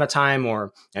short amount of time,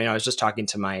 or I was just talking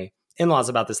to my in-laws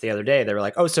about this the other day. They were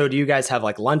like, oh, so do you guys have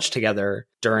lunch together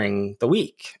during the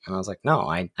week? And I was like,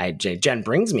 no, Jen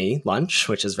brings me lunch,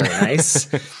 which is very nice,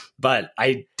 but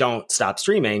I don't stop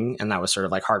streaming. And that was sort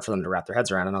of hard for them to wrap their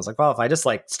heads around. And I was like, well, if I just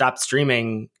stopped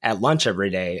streaming at lunch every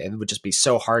day, it would just be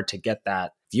so hard to get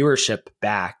that viewership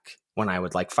back when I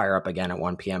would fire up again at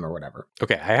 1 p.m. or whatever.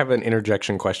 Okay, I have an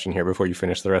interjection question here before you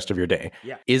finish the rest of your day.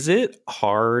 Yeah. Is it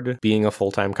hard being a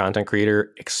full-time content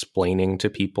creator explaining to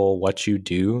people what you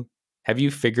do? Have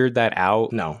you figured that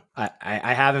out? No,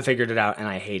 I haven't figured it out, and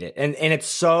I hate it. And it's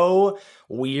so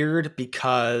weird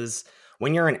because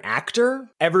when you're an actor,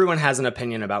 everyone has an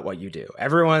opinion about what you do.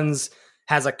 Everyone's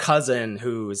has a cousin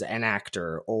who's an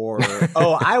actor, or,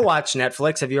 oh, I watch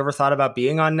Netflix. Have you ever thought about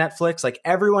being on Netflix?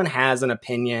 Everyone has an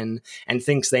opinion and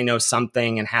thinks they know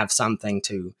something and have something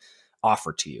to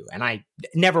offer to you. And I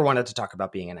never wanted to talk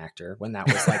about being an actor when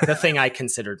that was the thing I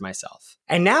considered myself.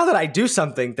 And now that I do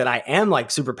something that I am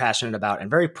super passionate about and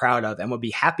very proud of and would be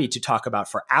happy to talk about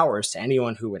for hours to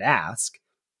anyone who would ask,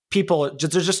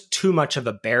 there's just too much of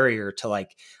a barrier to I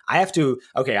have to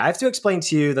explain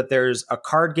to you that there's a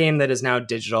card game that is now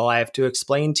digital. I have to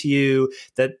explain to you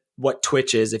that what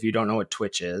Twitch is, if you don't know what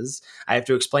Twitch is. I have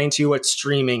to explain to you what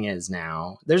streaming is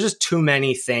now. There's just too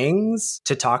many things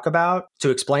to talk about,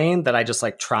 to explain, that I just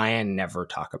try and never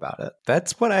talk about it.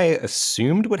 That's what I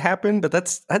assumed would happen, but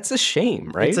that's a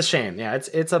shame, right? It's a shame. Yeah,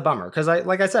 it's a bummer, because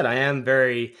like I said, I am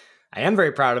very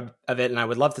proud of it, and I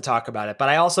would love to talk about it. But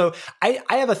I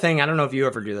have a thing, I don't know if you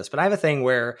ever do this, but I have a thing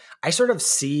where I sort of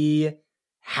see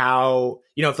how,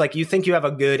 if you think you have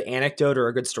a good anecdote or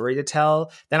a good story to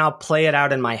tell, then I'll play it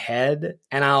out in my head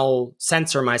and I'll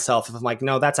censor myself if I'm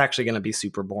no, that's actually going to be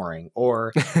super boring,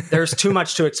 or there's too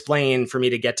much to explain for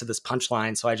me to get to this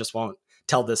punchline, so I just won't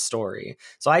tell this story.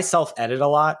 So I self-edit a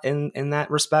lot in that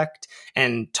respect,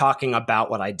 and talking about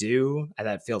what I do,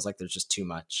 that feels like there's just too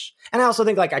much. And I also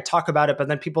think I talk about it, but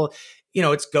then people,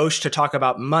 it's gauche to talk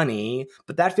about money,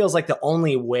 but that feels like the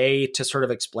only way to sort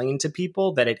of explain to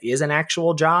people that it is an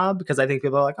actual job, because I think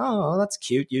people are oh, that's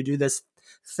cute, you do this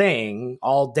thing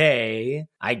all day,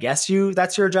 I guess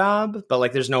that's your job,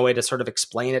 but there's no way to sort of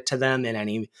explain it to them in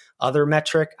any other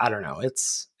metric. I don't know,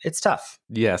 it's tough.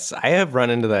 Yes, I have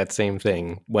run into that same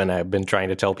thing when I've been trying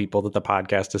to tell people that the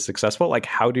podcast is successful.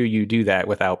 How do you do that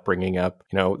without bringing up,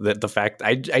 the fact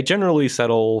I generally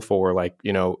settle for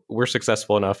we're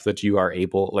successful enough that you are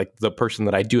able, the person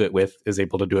that I do it with is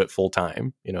able to do it full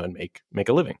time, and make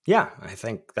a living. Yeah, I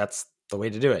think that's the way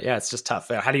to do it. Yeah, it's just tough.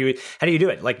 How do you do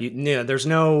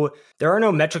it? There are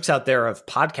no metrics out there of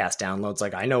podcast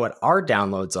downloads. I know what our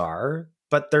downloads are,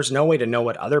 but there's no way to know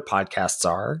what other podcasts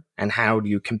are, and how do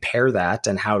you compare that,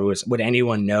 and would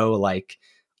anyone know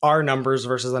our numbers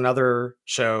versus another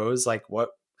show's?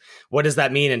 What does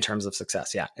that mean in terms of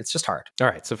success? Yeah, it's just hard. All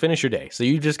right, so finish your day. So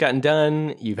you've just gotten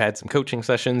done. You've had some coaching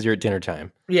sessions. You're at dinner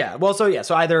time. Yeah. Well, so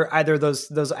either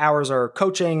those hours are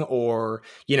coaching, or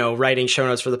writing show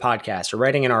notes for the podcast, or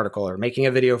writing an article, or making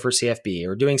a video for CFB,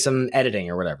 or doing some editing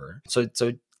or whatever. So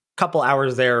couple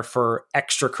hours there for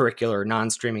extracurricular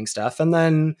non-streaming stuff, and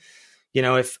then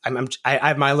if I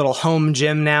have my little home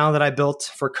gym now that I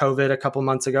built for COVID a couple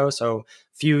months ago. So a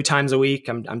few times a week,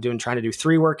 I'm trying to do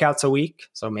 3 workouts a week.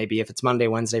 So maybe if it's Monday,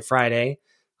 Wednesday, Friday,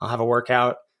 I'll have a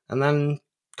workout and then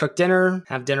cook dinner,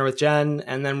 have dinner with Jen.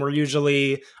 And then we're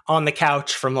usually on the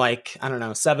couch from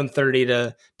 7:30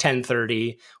 to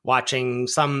 10:30 watching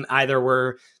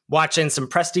we're watching some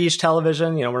prestige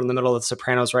television. We're in the middle of The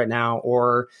Sopranos right now,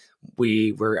 or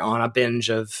we're on a binge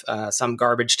of some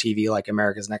garbage TV like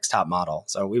America's Next Top Model.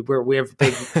 So we have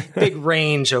big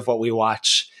range of what we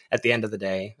watch at the end of the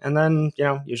day. And then,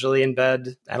 usually in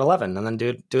bed at 11 and then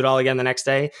do it all again the next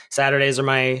day. Saturdays are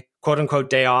my quote unquote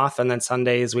day off. And then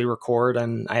Sundays we record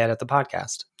and I edit the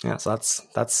podcast. Yeah. So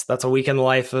that's a week in the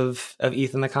life of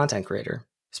Ethan, the content creator.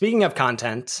 Speaking of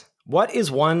content, what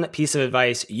is one piece of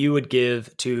advice you would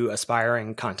give to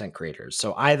aspiring content creators?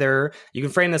 So either you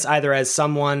can frame this either as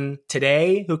someone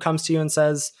today who comes to you and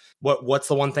says, what's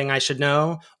the one thing I should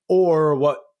know? Or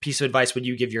what piece of advice would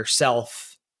you give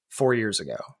yourself 4 years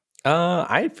ago?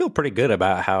 I feel pretty good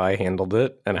about how I handled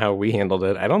it and how we handled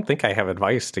it. I don't think I have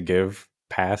advice to give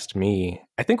past me.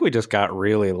 I think we just got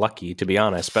really lucky, to be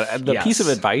honest. But the piece of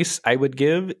advice I would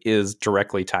give is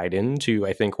directly tied into,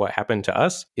 I think, what happened to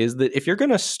us is that if you're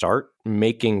going to start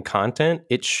making content,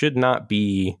 it should not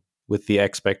be with the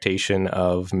expectation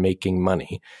of making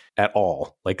money at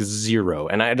all, like zero.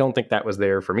 And I don't think that was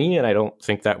there for me. And I don't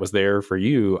think that was there for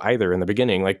you either in the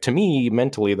beginning. Like to me,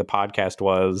 mentally, the podcast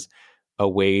was a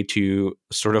way to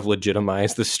sort of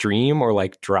legitimize the stream or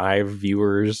like drive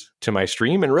viewers to my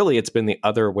stream. And really, it's been the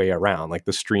other way around. Like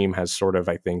the stream has sort of,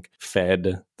 I think,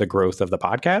 fed the growth of the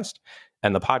podcast.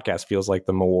 And the podcast feels like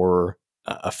the more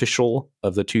official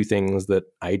of the two things that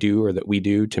I do or that we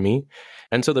do to me.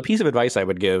 And so the piece of advice I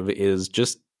would give is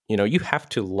just, you have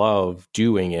to love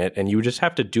doing it and you just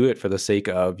have to do it for the sake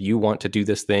of you want to do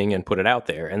this thing and put it out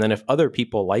there. And then if other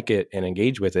people like it and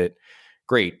engage with it,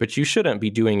 great, but you shouldn't be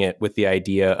doing it with the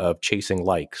idea of chasing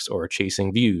likes or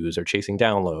chasing views or chasing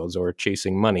downloads or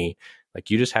chasing money. Like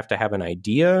you just have to have an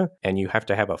idea and you have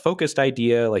to have a focused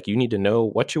idea. Like you need to know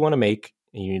what you want to make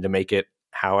and you need to make it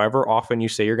however often you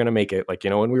say you're going to make it. Like,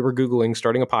 when we were Googling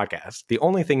starting a podcast, the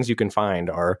only things you can find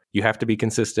are you have to be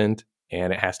consistent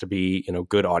and it has to be,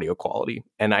 good audio quality.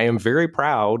 And I am very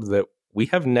proud that we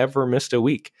have never missed a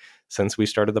week since we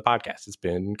started the podcast. It's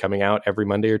been coming out every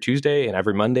Monday or Tuesday and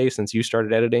every Monday since you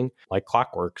started editing like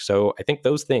clockwork. So I think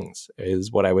those things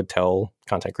is what I would tell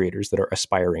content creators that are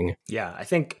aspiring. Yeah, I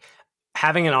think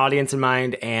having an audience in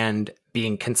mind and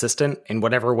being consistent in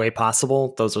whatever way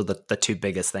possible, those are the two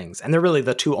biggest things. And they're really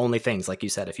the two only things. Like you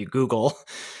said, if you Google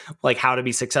like how to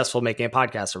be successful making a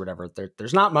podcast or whatever,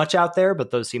 there's not much out there,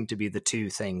 but those seem to be the two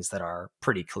things that are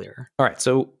pretty clear. All right.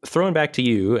 So throwing back to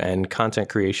you and content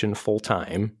creation full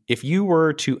time, if you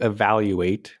were to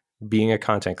evaluate being a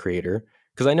content creator,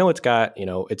 because I know it's got,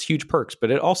 it's huge perks, but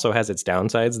it also has its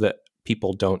downsides that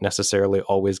people don't necessarily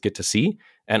always get to see.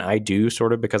 And I do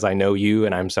sort of because I know you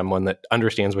and I'm someone that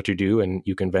understands what you do and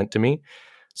you can vent to me.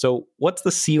 So what's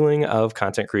the ceiling of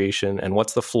content creation and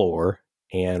what's the floor?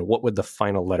 And what would the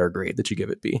final letter grade that you give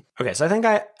it be? Okay, so I think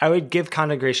I would give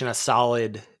content creation a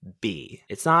solid B.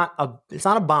 It's not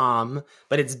a bomb,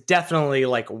 but it's definitely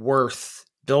like worth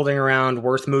building around,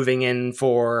 worth moving in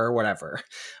for, whatever.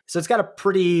 So I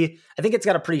think it's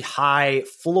got a pretty high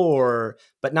floor,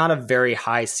 but not a very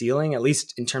high ceiling, at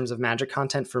least in terms of magic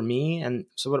content for me. And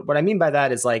so what I mean by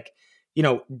that is like,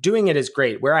 doing it is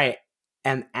great. Where I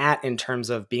am at in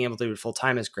terms of being able to do it full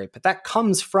time is great, but that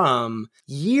comes from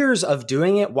years of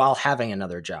doing it while having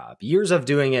another job, years of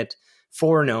doing it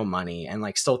for no money and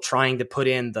like still trying to put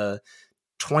in the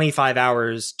 25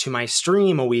 hours to my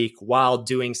stream a week while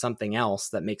doing something else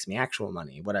that makes me actual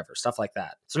money, whatever, stuff like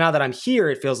that. So now that I'm here,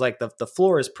 it feels like the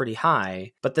floor is pretty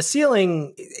high, but the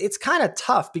ceiling, it's kind of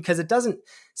tough because it doesn't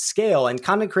scale. And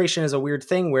content creation is a weird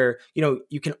thing where,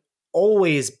 you can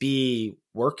always be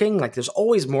working. Like there's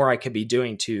always more I could be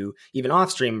doing to even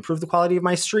off stream, improve the quality of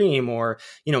my stream or,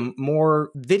 more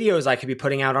videos I could be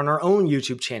putting out on our own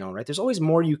YouTube channel, right? There's always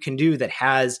more you can do that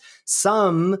has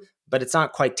some, but it's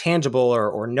not quite tangible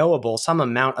or knowable, some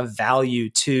amount of value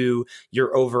to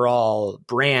your overall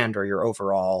brand or your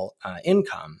overall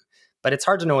income. But it's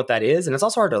hard to know what that is. And it's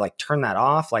also hard to like turn that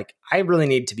off. Like I really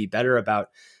need to be better about,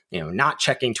 not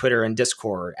checking Twitter and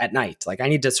Discord at night. Like I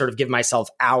need to sort of give myself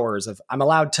hours of, I'm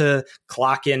allowed to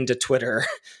clock into Twitter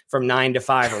from 9 to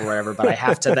 5 or whatever, but I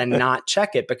have to then not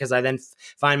check it because I then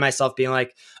find myself being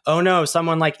like, oh no,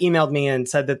 someone like emailed me and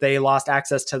said that they lost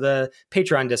access to the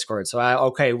Patreon Discord. So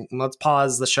let's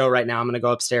pause the show right now. I'm going to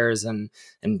go upstairs and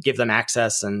give them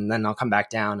access and then I'll come back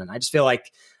down. And I just feel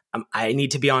like I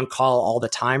need to be on call all the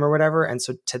time or whatever. And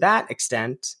so to that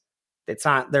extent, it's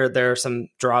not there. There are some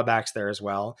drawbacks there as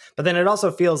well. But then it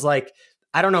also feels like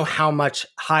I don't know how much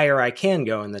higher I can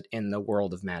go in the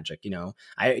world of magic.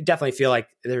 I definitely feel like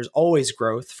there's always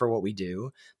growth for what we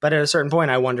do, but at a certain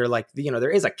point, I wonder, like, there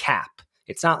is a cap.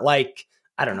 It's not like,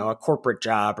 I don't know, a corporate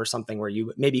job or something where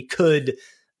you maybe could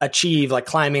achieve like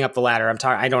climbing up the ladder. I'm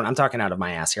talking out of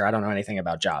my ass here. I don't know anything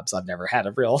about jobs. I've never had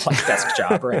a real like desk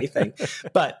job or anything,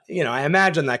 but I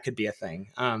imagine that could be a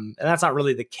thing. And that's not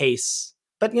really the case.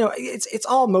 But it's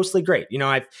all mostly great.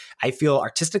 I feel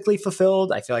artistically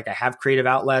fulfilled. I feel like I have creative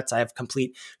outlets. I have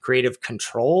complete creative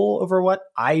control over what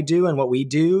I do and what we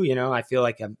do. I feel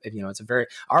like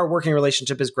our working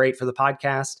relationship is great for the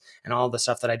podcast and all the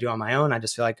stuff that I do on my own. I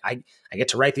just feel like I get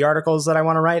to write the articles that I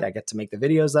want to write. I get to make the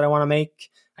videos that I want to make.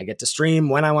 I get to stream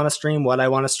when I want to stream, what I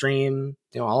want to stream.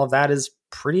 All of that is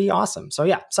pretty awesome. So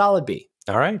yeah, solid B.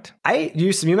 All right.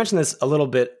 You mentioned this a little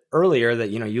bit earlier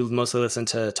that, you mostly listen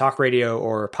to talk radio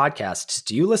or podcasts.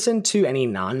 Do you listen to any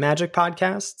non-magic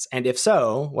podcasts? And if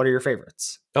so, what are your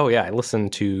favorites? Oh, yeah. I listen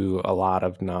to a lot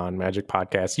of non-magic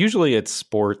podcasts. Usually it's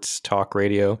sports talk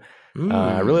radio.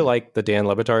 I really like the Dan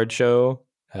Le Batard show.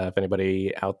 If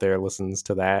anybody out there listens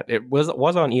to that, it was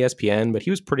on ESPN, but he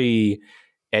was pretty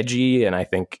edgy. And I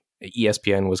think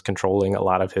ESPN was controlling a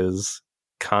lot of his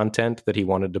content that he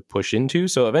wanted to push into.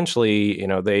 So eventually,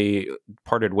 they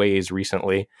parted ways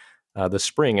recently this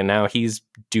spring, and now he's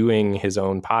doing his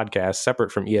own podcast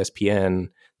separate from ESPN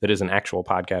that is an actual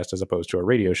podcast as opposed to a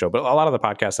radio show. But a lot of the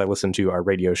podcasts I listen to are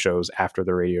radio shows after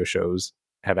the radio shows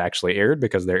have actually aired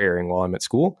because they're airing while I'm at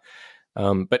school.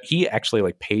 But he actually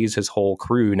like pays his whole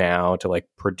crew now to like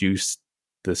produce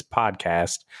this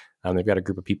podcast. They've got a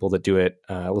group of people that do it.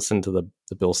 Listen to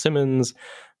the Bill Simmons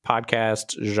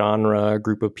podcast genre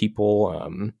group of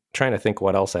people. Trying to think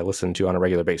what else I listen to on a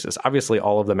regular basis. Obviously,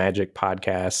 all of the magic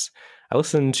podcasts. I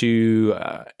listen to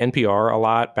NPR a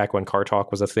lot back when Car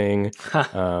Talk was a thing.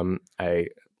 I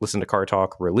listen to Car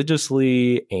Talk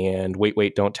religiously, and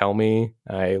Wait, Don't Tell Me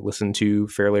I listen to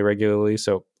fairly regularly.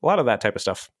 So a lot of that type of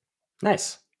stuff.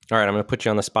 Nice. All right, I'm going to put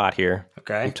you on the spot here.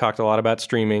 Okay. We've talked a lot about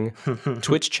streaming.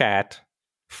 Twitch chat,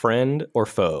 friend or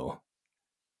foe?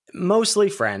 Mostly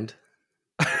friend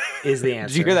is the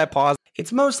answer. Did you hear that pause?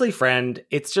 It's mostly friend.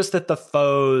 It's just that the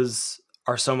foes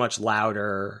are so much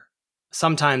louder,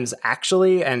 sometimes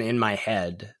actually, and in my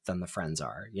head than the friends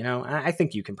are. I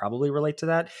think you can probably relate to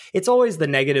that. It's always the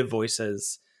negative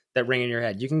voices that ring in your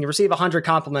head. You can receive 100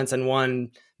 compliments and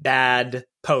one bad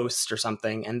post or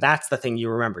something, and that's the thing you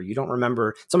remember. You don't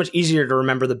remember. It's so much easier to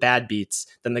remember the bad beats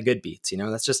than the good beats.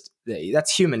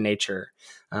 That's human nature.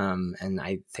 And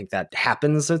I think that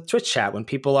happens with Twitch chat when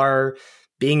people are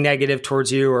being negative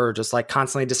towards you or just like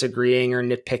constantly disagreeing or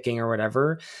nitpicking or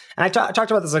whatever. And I talked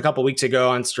about this a couple weeks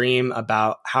ago on stream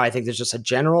about how I think there's just a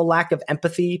general lack of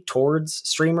empathy towards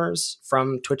streamers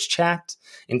from Twitch chat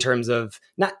in terms of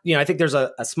I think there's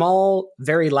a small,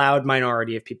 very loud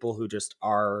minority of people who just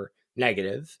are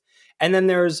negative. And then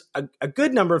there's a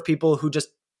good number of people who just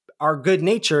are good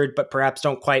natured, but perhaps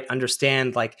don't quite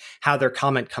understand like how their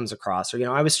comment comes across.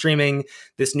 Or, I was streaming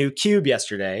this new cube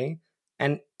yesterday,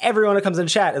 and everyone who comes in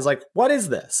chat is like, what is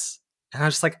this? And I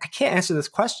was just like, I can't answer this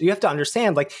question. You have to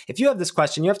understand, like, if you have this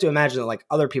question, you have to imagine that like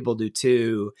other people do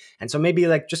too. And so maybe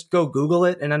like just go Google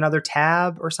it in another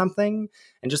tab or something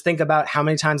and just think about how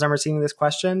many times I'm receiving this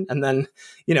question. And then,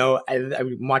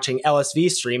 I'm watching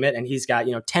LSV stream it and he's got,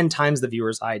 10 times the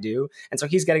viewers I do. And so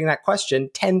he's getting that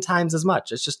question 10 times as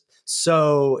much. It's just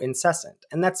so incessant.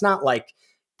 And that's not like,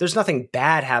 there's nothing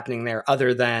bad happening there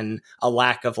other than a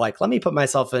lack of like, let me put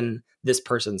myself in this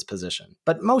person's position.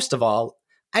 But most of all,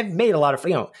 I've made a lot of,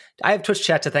 I have Twitch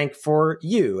chat to thank for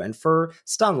you and for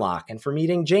Stunlock and for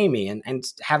meeting Jamie and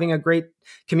having a great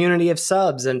community of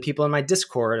subs and people in my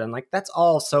Discord. And like, that's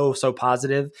all so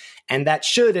positive. And that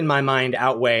should, in my mind,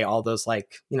 outweigh all those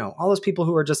like, all those people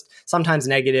who are just sometimes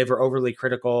negative or overly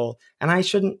critical. And I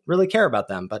shouldn't really care about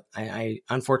them, but I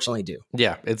unfortunately do.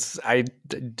 Yeah, I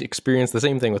experienced the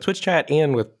same thing with Twitch chat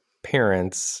and with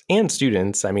parents and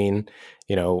students. I mean,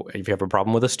 if you have a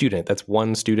problem with a student, that's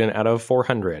one student out of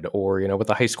 400, or, with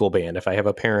the high school band, if I have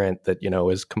a parent that,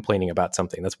 is complaining about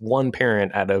something, that's one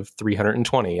parent out of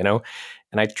 320, and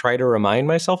I try to remind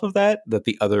myself of that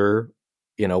the other,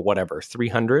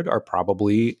 300 are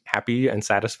probably happy and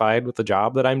satisfied with the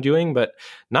job that I'm doing, but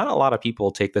not a lot of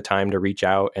people take the time to reach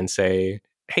out and say,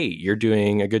 hey, you're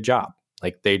doing a good job.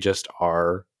 Like, they just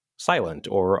are silent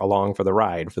or along for the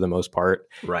ride for the most part.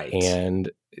 Right.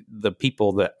 And the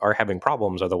people that are having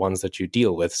problems are the ones that you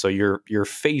deal with. So you're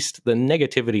faced, the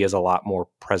negativity is a lot more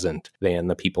present than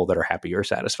the people that are happy or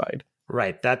satisfied.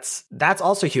 Right. That's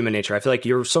also human nature. I feel like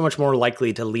you're so much more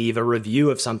likely to leave a review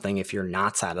of something if you're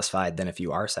not satisfied than if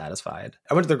you are satisfied.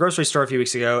 I went to the grocery store a few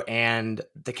weeks ago and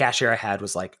the cashier I had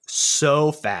was like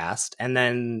so fast. And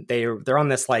then they're on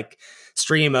this like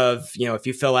stream of, if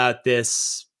you fill out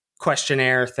this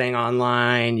questionnaire thing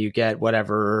online, you get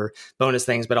whatever bonus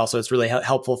things, but also it's really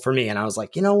helpful for me. And I was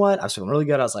like, you know what? I was feeling really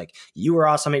good. I was like, you were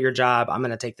awesome at your job. I'm going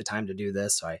to take the time to do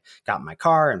this. So I got in my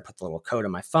car and put the little code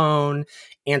on my phone,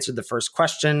 answered the first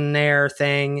questionnaire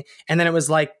thing. And then it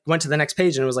was like, went to the next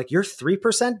page and it was like, you're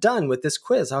 3% done with this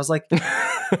quiz. I was like,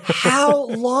 how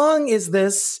long is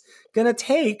this going to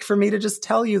take for me to just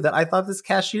tell you that I thought this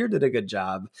cashier did a good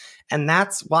job? And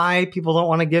that's why people don't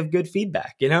want to give good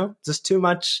feedback, just too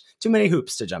many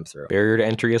hoops to jump through. Barrier to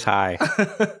entry is high.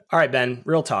 All right, Ben,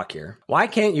 real talk here. Why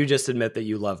can't you just admit that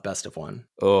you love Best of One?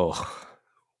 Oh,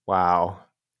 wow.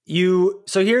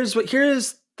 So here's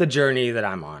the journey that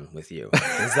I'm on with you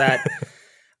is that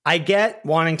I get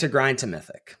wanting to grind to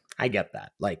Mythic. I get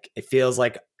that. Like, it feels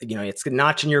like, it's a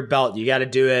notch in your belt. You got to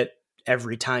do it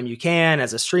every time you can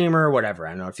as a streamer, whatever.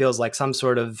 I don't know. It feels like some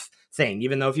sort of thing,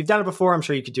 even though if you've done it before, I'm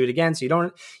sure you could do it again. So you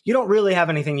don't really have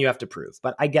anything you have to prove,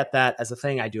 but I get that as a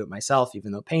thing. I do it myself,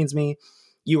 even though it pains me.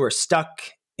 You were stuck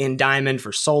in Diamond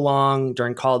for so long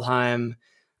during Kaldheim.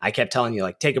 I kept telling you,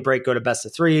 like, take a break, go to best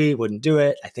of 3, wouldn't do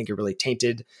it. I think it really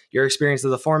tainted your experience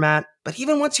of the format. But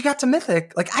even once you got to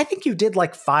Mythic, like, I think you did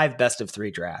like 5 best of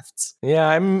 3 drafts. Yeah,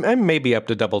 I'm maybe up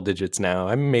to double digits now.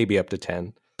 I'm maybe up to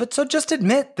 10. But so just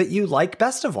admit that you like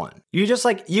Best of One. You just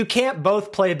you can't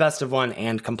both play Best of One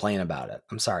and complain about it.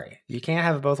 I'm sorry. You can't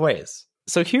have it both ways.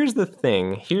 So here's the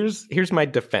thing. Here's my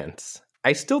defense.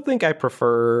 I still think I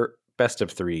prefer Best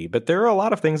of 3, but there are a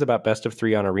lot of things about Best of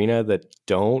 3 on Arena that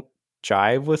don't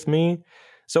jive with me.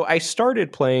 So I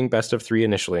started playing Best of 3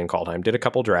 initially in Kaldheim, did a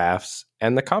couple drafts,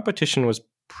 and the competition was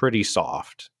pretty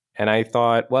soft. And I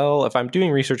thought, well, if I'm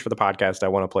doing research for the podcast, I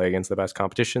want to play against the best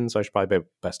competition, so I should probably play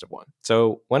Best of 1.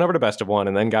 So went over to Best of 1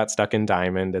 and then got stuck in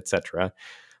Diamond, etc.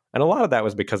 And a lot of that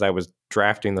was because I was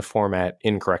drafting the format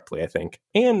incorrectly, I think,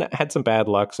 and had some bad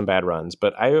luck, some bad runs.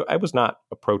 But I was not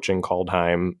approaching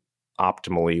Kaldheim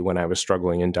optimally when I was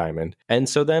struggling in Diamond. And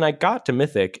so then I got to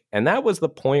Mythic, and that was the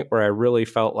point where I really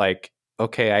felt like,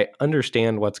 okay, I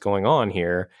understand what's going on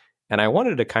here. And I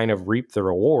wanted to kind of reap the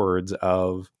rewards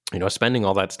of, spending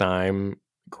all that time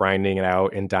grinding it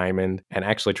out in Diamond and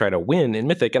actually try to win in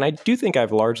Mythic. And I do think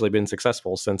I've largely been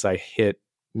successful since I hit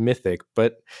Mythic,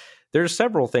 but there's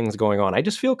several things going on. I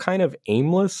just feel kind of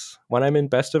aimless when I'm in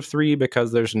Best of 3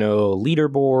 because there's no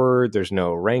leaderboard, there's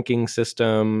no ranking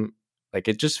system. Like,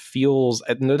 it just feels,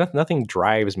 nothing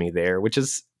drives me there, which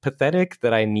is pathetic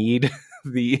that I need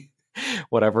the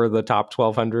top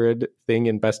 1200 thing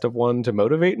in Best of 1 to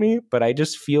motivate me. But I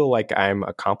just feel like I'm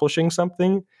accomplishing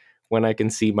something when I can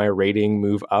see my rating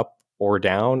move up or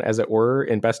down, as it were,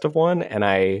 in Best of 1. And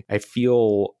I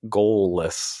feel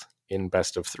goalless in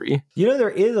Best of 3. There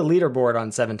is a leaderboard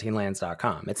on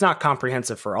 17lands.com. It's not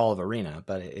comprehensive for all of Arena,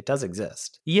 but it does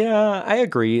exist. Yeah, I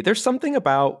agree. There's something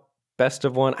about Best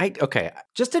of 1.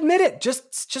 Just admit it.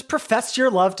 Just profess your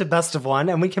love to Best of 1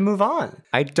 and we can move on.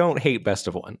 I don't hate Best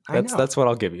of 1. That's what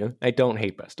I'll give you. I don't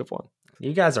hate Best of 1.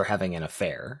 You guys are having an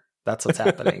affair. That's what's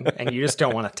happening. And you just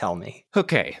don't want to tell me.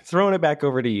 Okay, throwing it back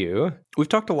over to you. We've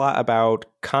talked a lot about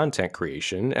content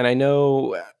creation, and I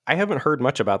know I haven't heard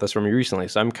much about this from you recently,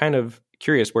 so I'm kind of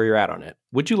curious where you're at on it.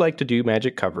 Would you like to do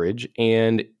Magic coverage?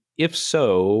 And if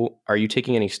so, are you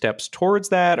taking any steps towards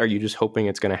that? Are you just hoping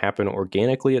it's going to happen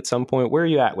organically at some point? Where are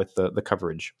you at with the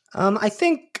coverage? I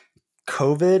think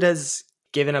COVID has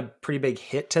given a pretty big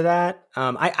hit to that.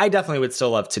 I definitely would still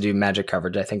love to do Magic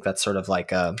coverage. I think that's sort of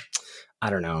like I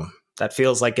don't know. That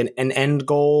feels like an end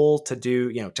goal to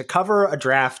do, to cover a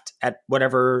draft at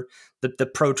whatever the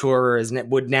Pro Tour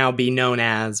would now be known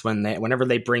as whenever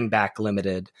they bring back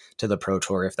Limited to the Pro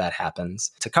Tour, if that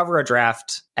happens. To cover a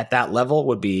draft at that level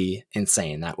would be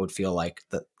insane. That would feel like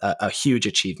a huge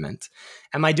achievement.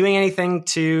 Am I doing anything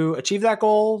to achieve that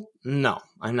goal? No,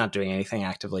 I'm not doing anything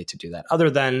actively to do that, other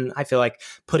than I feel like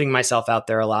putting myself out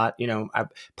there a lot. I'm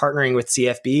partnering with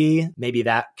CFB, maybe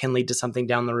that can lead to something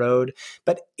down the road.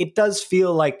 But it does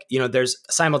feel like, there's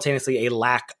simultaneously a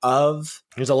lack of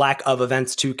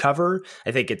events to cover.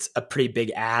 I think it's a pretty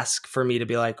big ask for me to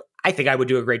be like, I think I would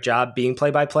do a great job being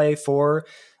play-by-play for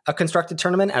a constructed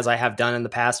tournament, as I have done in the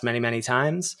past many, many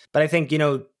times. But I think,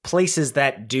 places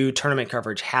that do tournament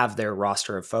coverage have their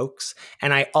roster of folks.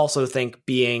 And I also think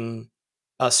being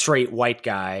a straight white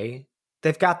guy,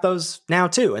 they've got those now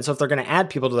too. And so if they're going to add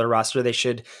people to their roster, they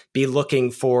should be looking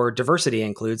for diversity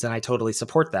includes. And I totally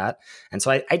support that. And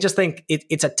so I just think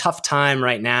it's a tough time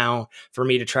right now for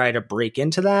me to try to break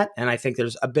into that. And I think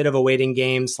there's a bit of a waiting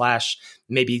game /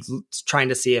 maybe trying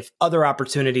to see if other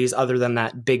opportunities other than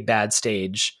that big bad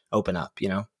stage open up,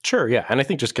 Sure, yeah. And I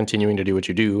think just continuing to do what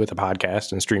you do with the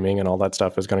podcast and streaming and all that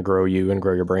stuff is going to grow you and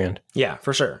grow your brand. Yeah,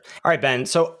 for sure. All right, Ben.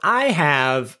 So I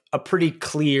have a pretty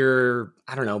clear,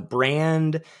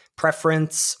 brand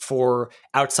preference for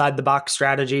outside the box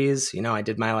strategies. I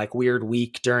did my weird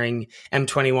week during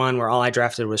M21 where all I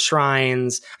drafted was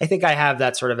shrines. I think I have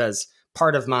that sort of as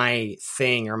part of my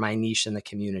thing or my niche in the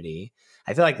community.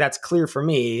 I feel like that's clear for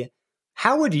me.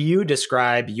 How would you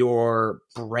describe your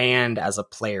brand as a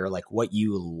player? Like what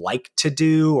you like to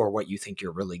do or what you think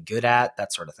you're really good at,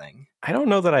 that sort of thing? I don't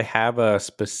know that I have a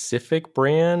specific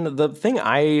brand. The thing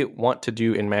I want to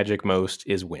do in Magic most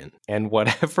is win. And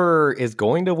whatever is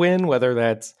going to win, whether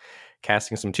that's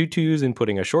casting some tutus and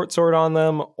putting a short sword on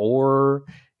them or,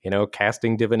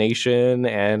 casting divination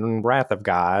and Wrath of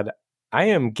God, I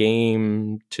am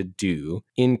game to do.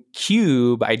 In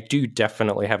Cube, I do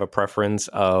definitely have a preference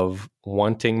of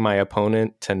wanting my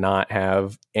opponent to not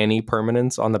have any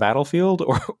permanents on the battlefield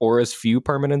or as few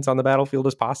permanents on the battlefield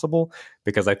as possible,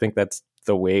 because I think that's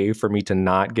the way for me to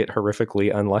not get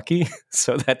horrifically unlucky.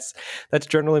 So that's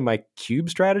generally my Cube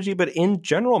strategy. But in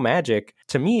general Magic,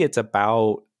 to me, it's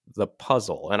about the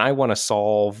puzzle, and I want to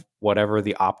solve whatever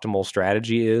the optimal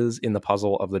strategy is in the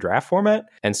puzzle of the draft format.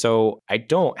 And so I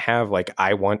don't have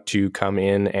I want to come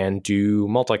in and do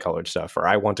multicolored stuff, or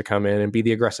I want to come in and be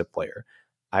the aggressive player.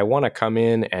 I want to come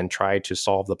in and try to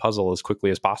solve the puzzle as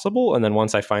quickly as possible. And then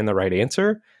once I find the right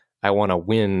answer, I want to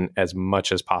win as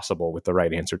much as possible with the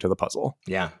right answer to the puzzle.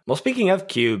 Yeah. Well, speaking of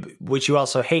Cube, which you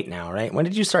also hate now, right? When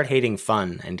did you start hating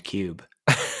fun and Cube?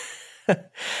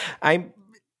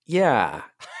 Yeah.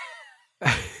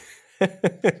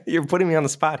 You're putting me on the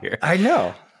spot here. I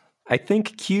know. I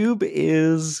think Cube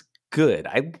is good.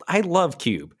 I love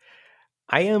Cube.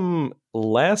 I am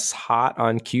less hot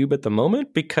on Cube at the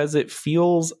moment because it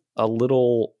feels a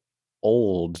little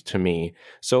old to me.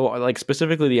 So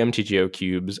specifically the MTGO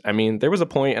cubes, there was a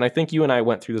point, and I think you and I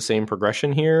went through the same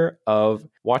progression here of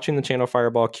watching the Channel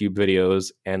Fireball Cube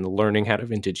videos and learning how to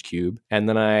vintage Cube. And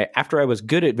then after I was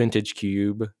good at vintage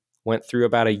Cube, went through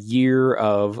about a year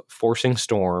of forcing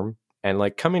Storm and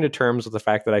coming to terms with the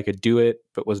fact that I could do it,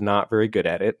 but was not very good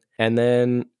at it. And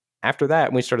then after that,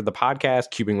 when we started the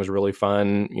podcast, cubing was really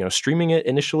fun, streaming it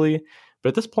initially. But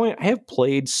at this point, I have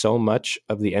played so much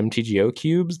of the MTGO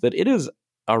cubes that it is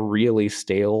a really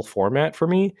stale format for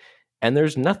me. And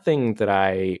there's nothing that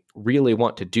I really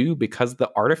want to do because the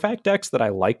artifact decks that I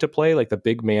like to play, like the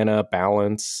big mana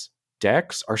balance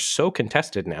decks, are so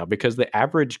contested now because the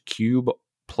average cube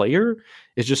player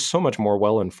is just so much more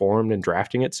well-informed and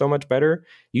drafting it so much better.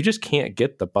 You just can't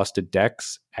get the busted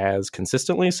decks as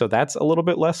consistently, so that's a little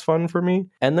bit less fun for me.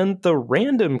 And then the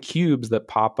random cubes that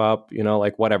pop up, the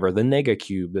Nega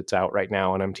cube that's out right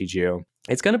now on MTGO,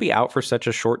 it's going to be out for such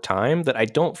a short time that I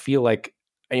don't feel like,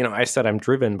 I said I'm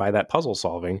driven by that puzzle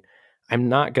solving. I'm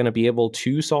not going to be able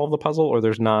to solve the puzzle, or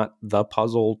there's not the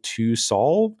puzzle to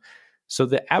solve. So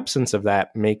the absence of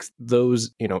that makes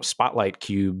those, spotlight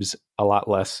cubes a lot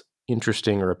less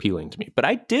interesting or appealing to me. But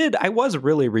I was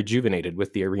really rejuvenated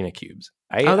with the arena cubes.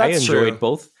 I enjoyed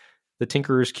both the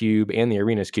Tinkerer's Cube and the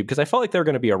Arena's Cube because I felt like they were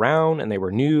going to be around and they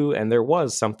were new and there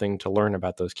was something to learn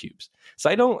about those cubes. So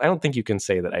I don't think you can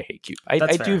say that I hate Cube.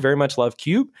 I do very much love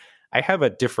Cube. I have a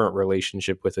different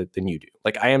relationship with it than you do.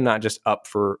 I am not just up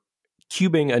for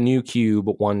cubing a new cube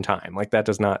one time. That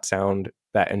does not sound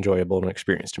that enjoyable an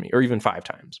experience to me, or even 5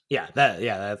 times. Yeah,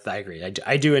 I agree.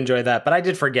 I do enjoy that, but I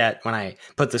did forget when I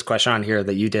put this question on here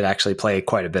that you did actually play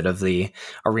quite a bit of the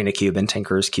Arena Cube and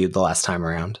Tinkerer's Cube the last time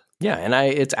around. Yeah, and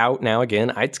it's out now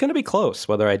again. It's going to be close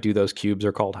whether I do those cubes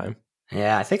or call time.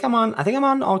 Yeah, I think I'm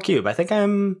on all Cube.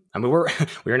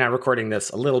 We're now recording this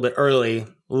a little bit early.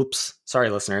 Oops. Sorry,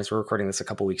 listeners. We're recording this a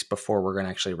couple weeks before we're going to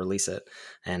actually release it.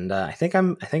 And I think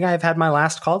I've had my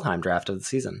last call time draft of the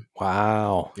season.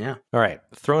 Wow. Yeah. All right.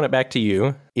 Throwing it back to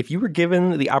you. If you were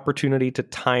given the opportunity to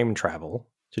time travel,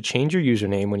 to change your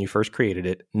username when you first created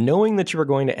it, knowing that you were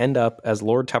going to end up as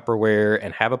Lord Tupperware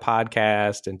and have a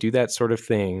podcast and do that sort of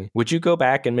thing, would you go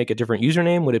back and make a different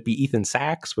username? Would it be Ethan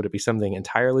Sachs? Would it be something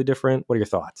entirely different? What are your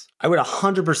thoughts? I would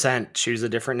 100% choose a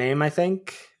different name, I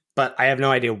think, but I have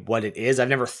no idea what it is. I've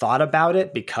never thought about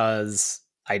it because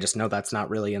I just know that's not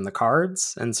really in the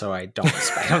cards, and so I don't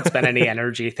spend any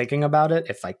energy thinking about it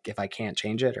if I can't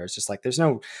change it, or it's just like there's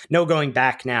no going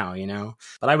back now,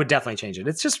 But I would definitely change it.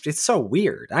 It's so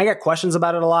weird. And I get questions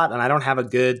about it a lot, and I don't have a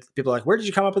good. People are like, where did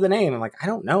you come up with the name? I'm like, I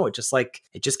don't know. It just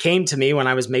came to me when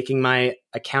I was making my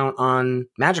account on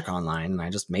Magic Online, and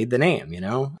I just made the name,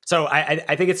 So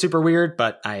I think it's super weird,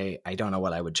 but I don't know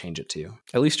what I would change it to.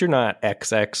 At least you're not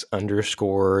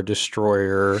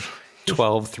XX_destroyer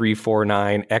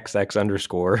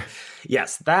 12349XX_.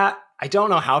 Yes, that I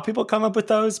don't know how people come up with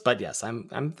those, but yes,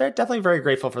 I'm definitely very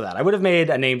grateful for that. I would have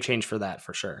made a name change for that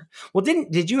for sure. Well,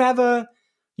 did you have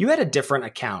you had a different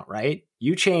account, right?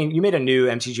 You made a new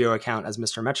MTGO account as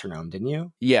Mr. Metronome, didn't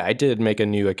you? Yeah, I did make a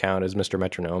new account as Mr.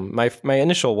 Metronome. My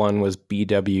initial one was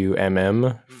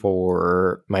BWMM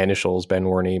for my initials, Ben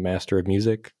Warney, Master of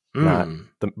Music. Not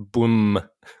the Boom.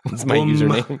 That's my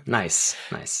username. Nice.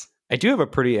 I do have a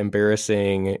pretty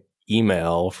embarrassing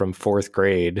email from 4th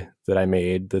grade that I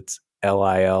made that's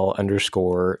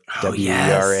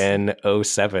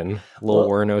LIL_WERN07. Lil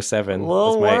Wern 07.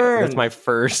 That's my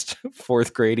first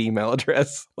 4th grade email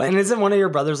address. And isn't one of your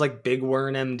brothers like Big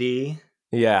Wern MD?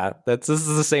 Yeah, this is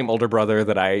the same older brother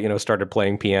that I, started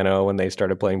playing piano when they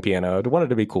started playing piano. I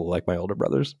wanted to be cool like my older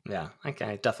brothers. Yeah, I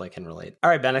definitely can relate. All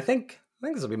right, Ben, I think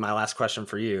this will be my last question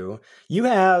for you. You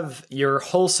have your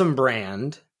wholesome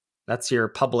brand. That's your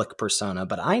public persona,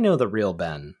 but I know the real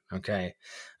Ben, okay?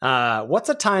 What's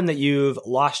a time that you've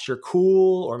lost your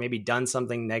cool or maybe done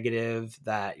something negative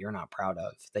that you're not proud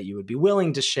of that you would be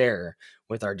willing to share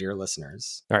with our dear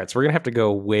listeners? All right, so we're going to have to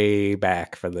go way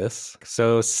back for this.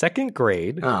 So 2nd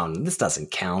grade. Oh, this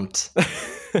doesn't count.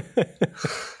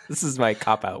 This is my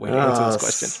cop-out when you answer this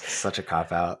question. Such a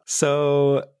cop-out.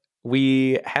 So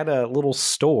we had a little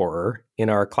store in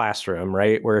our classroom,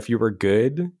 right? Where if you were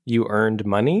good, you earned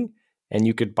money and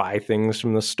you could buy things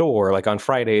from the store. Like on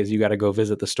Fridays, you got to go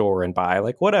visit the store and buy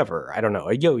like whatever, I don't know,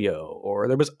 a yo-yo, or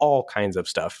there was all kinds of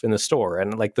stuff in the store.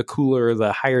 And like the cooler,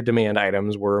 the higher demand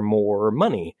items were more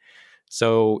money.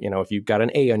 So, if you got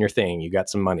an A on your thing, you got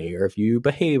some money. Or if you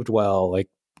behaved well, like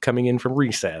coming in from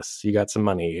recess, you got some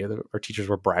money. Our teachers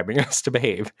were bribing us to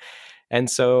behave. And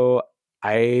so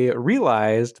I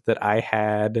realized that I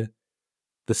had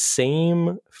the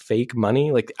same fake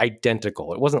money, like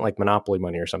identical. It wasn't like Monopoly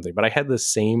money or something, but I had the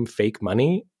same fake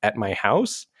money at my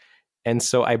house. And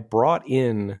so I brought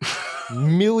in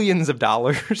millions of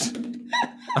dollars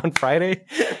on Friday,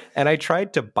 and I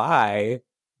tried to buy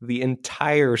the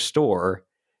entire store.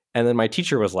 And then my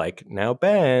teacher was like, now,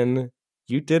 Ben,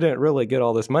 you didn't really get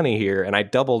all this money here. And I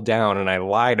doubled down and I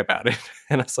lied about it.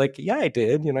 And I was like, yeah, I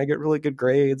did. I get really good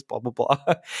grades, blah, blah,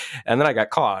 blah. And then I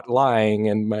got caught lying,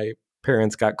 and my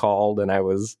parents got called, and I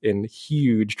was in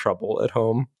huge trouble at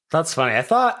home. That's funny.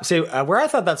 Where I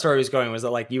thought that story was going was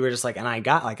that like you were just like, and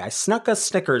I snuck a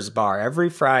Snickers bar every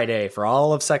Friday for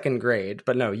all of 2nd grade.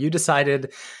 But no, you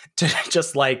decided to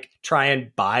just like try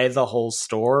and buy the whole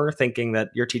store, thinking that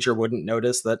your teacher wouldn't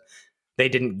notice that they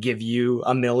didn't give you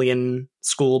 $1 million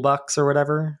school bucks or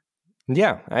whatever.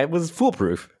 Yeah, it was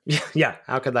foolproof. Yeah,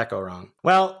 how could that go wrong?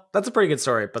 Well, that's a pretty good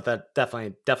story, but that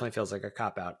definitely feels like a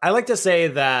cop-out. I like to say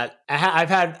that I've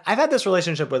had this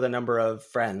relationship with a number of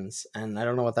friends, and I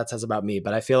don't know what that says about me,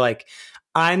 but I feel like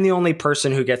I'm the only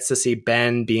person who gets to see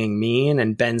Ben being mean,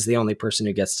 and Ben's the only person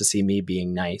who gets to see me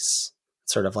being nice.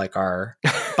 Sort of like our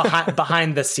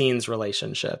behind the scenes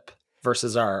relationship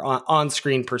versus our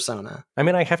on-screen persona. I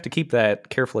mean, I have to keep that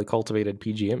carefully cultivated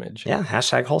PG image. Yeah,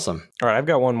 #wholesome. All right, I've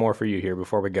got one more for you here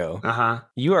before we go. Uh-huh.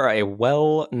 You are a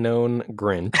well-known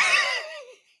Grinch.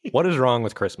 What is wrong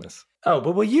with Christmas? Oh,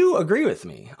 but will you agree with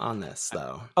me on this,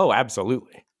 though? Oh,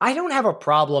 absolutely. I don't have a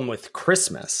problem with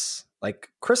Christmas. Like,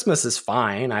 Christmas is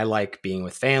fine. I like being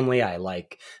with family. I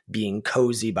like being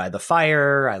cozy by the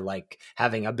fire. I like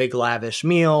having a big lavish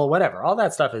meal, whatever. All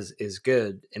that stuff is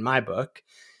good in my book.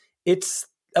 It's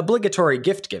obligatory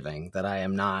gift giving that I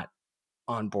am not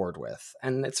on board with.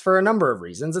 And it's for a number of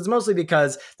reasons. It's mostly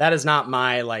because that is not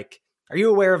my, like, are you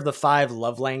aware of the 5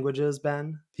 love languages,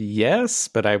 Ben? Yes,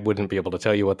 but I wouldn't be able to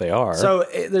tell you what they are. So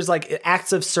there's like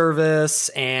acts of service,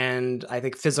 and I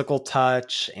think physical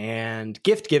touch, and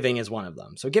gift giving is one of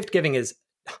them. So gift giving is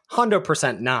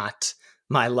 100% not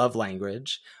my love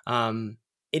language.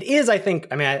 It is, I think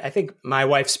my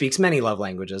wife speaks many love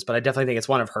languages, but I definitely think it's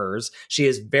one of hers. She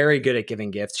is very good at giving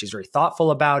gifts. She's very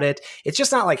thoughtful about it. It's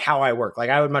just not like how I work. Like,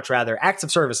 I would much rather, acts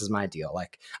of service is my deal.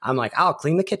 Like, I'm like, I'll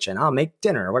clean the kitchen, I'll make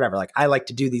dinner or whatever. Like, I like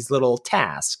to do these little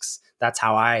tasks. That's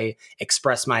how I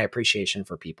express my appreciation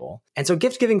for people. And so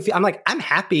gift giving, I'm like, I'm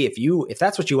happy if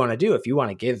that's what you want to do. If you want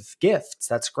to give gifts,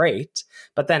 that's great.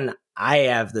 But then I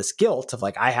have this guilt of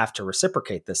like, I have to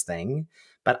reciprocate this thing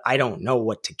but I don't know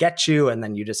what to get you. And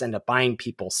then you just end up buying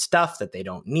people stuff that they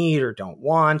don't need or don't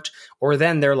want. Or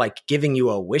then they're like giving you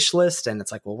a wish list and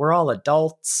it's like, well, we're all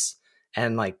adults.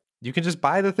 And like, you can just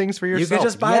buy the things for yourself. You can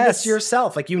just buy this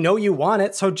yourself. Like, you know, you want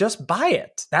it, so just buy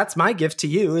it. That's my gift to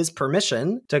you, is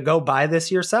permission to go buy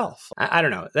this yourself. I don't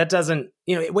know. That doesn't,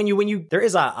 you know, when you there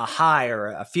is a high or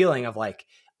a feeling of like,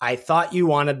 I thought you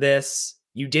wanted this,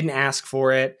 you didn't ask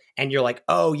for it, and you're like,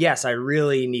 oh yes, I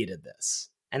really needed this.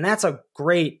 And that's a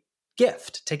great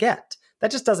gift to get.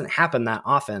 That just doesn't happen that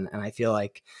often. And I feel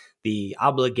like the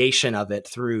obligation of it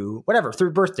through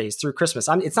birthdays, through Christmas.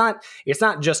 It's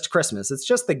not just Christmas. It's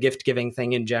just the gift giving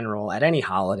thing in general at any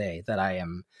holiday that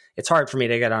it's hard for me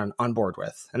to get on board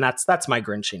with. And that's my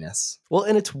Grinchiness. Well,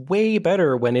 and it's way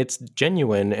better when it's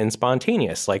genuine and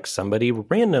spontaneous, like somebody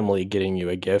randomly getting you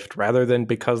a gift rather than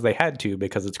because they had to,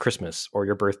 because it's Christmas or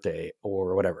your birthday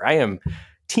or whatever. I am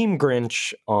Team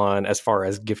Grinch on as far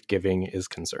as gift giving is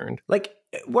concerned. Like,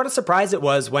 what a surprise it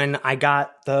was when I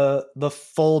got the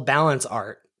full balance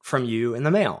art from you in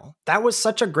the mail. That was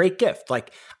such a great gift.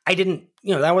 Like, I didn't,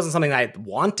 that wasn't something that I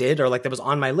wanted or like that was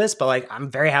on my list, but like,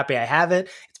 I'm very happy I have it.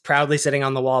 It's proudly sitting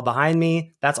on the wall behind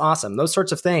me. That's awesome. Those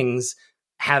sorts of things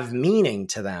have meaning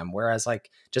to them. Whereas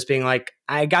like just being like,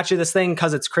 I got you this thing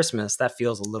because it's Christmas, that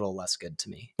feels a little less good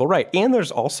to me. Well, right. And there's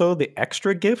also the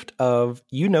extra gift of,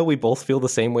 we both feel the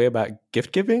same way about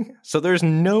gift giving. So there's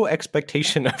no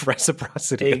expectation of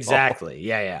reciprocity. Exactly.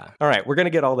 Yeah. All right. We're going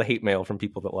to get all the hate mail from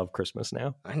people that love Christmas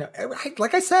now. I know.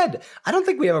 Like I said, I don't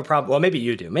think we have a problem. Well, maybe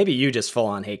you do. Maybe you just full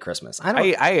on hate Christmas.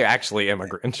 I actually am a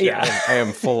Grinch. Yeah. I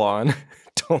am full on.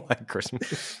 Don't like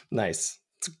Christmas. Nice.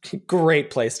 It's a great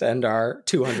place to end our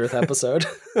 200th episode.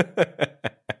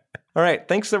 All right.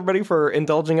 Thanks, everybody, for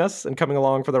indulging us and coming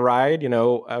along for the ride.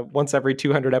 Once every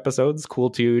 200 episodes,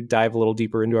 cool to dive a little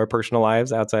deeper into our personal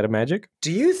lives outside of magic.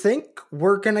 Do you think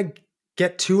we're going to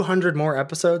get 200 more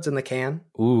episodes in the can?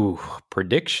 Ooh,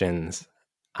 predictions.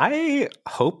 I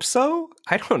hope so.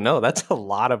 I don't know. That's a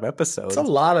lot of episodes. It's a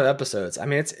lot of episodes. I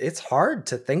mean, it's hard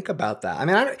to think about that. I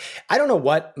mean, I don't know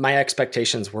what my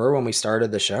expectations were when we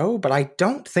started the show, but I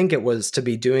don't think it was to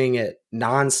be doing it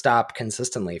nonstop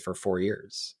consistently for 4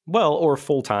 years. Well, or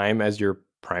full time as your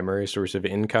primary source of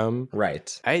income.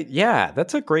 Right.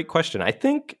 That's a great question. I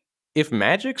think if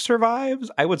magic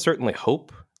survives, I would certainly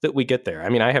hope that we get there. I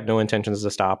mean, I have no intentions to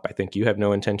stop. I think you have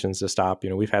no intentions to stop.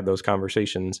 We've had those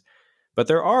conversations. But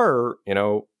there are,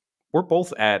 we're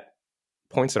both at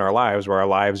points in our lives where our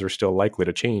lives are still likely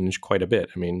to change quite a bit.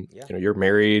 I mean, you're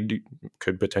married,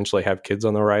 could potentially have kids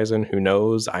on the horizon. Who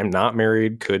knows? I'm not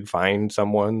married, could find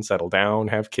someone, settle down,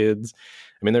 have kids.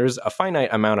 I mean, there's a finite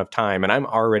amount of time, and I'm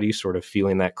already sort of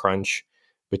feeling that crunch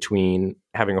between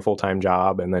having a full-time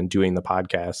job and then doing the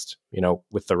podcast,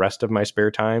 with the rest of my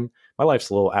spare time. My life's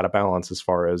a little out of balance as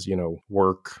far as,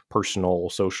 work, personal,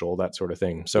 social, that sort of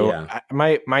thing. So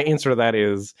my answer to that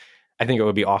is, I think it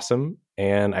would be awesome.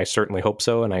 And I certainly hope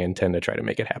so. And I intend to try to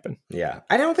make it happen. Yeah.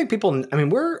 I don't think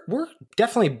we're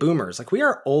definitely boomers. Like, we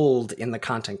are old in the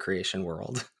content creation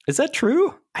world. Is that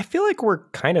true? I feel like we're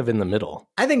kind of in the middle.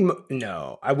 I think,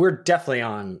 no, we're definitely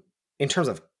on, in terms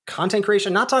of content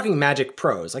creation, not talking magic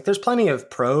pros. Like, there's plenty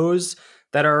of pros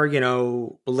that are,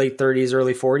 late 30s,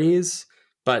 early 40s.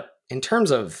 But in terms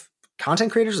of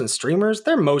content creators and streamers,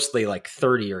 they're mostly like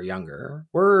 30 or younger.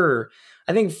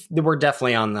 I think we're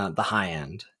definitely on the high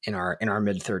end in our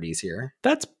mid 30s here.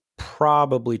 That's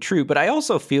probably true, but I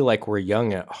also feel like we're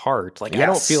young at heart. Like, yes. I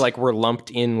don't feel like we're lumped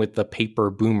in with the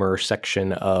paper boomer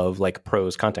section of like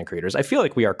pros content creators. I feel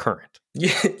like we are current.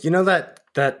 Yeah,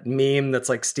 that meme that's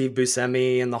like Steve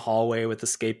Buscemi in the hallway with the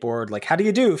skateboard, like, how do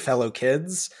you do, fellow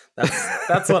kids?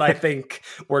 That's what I think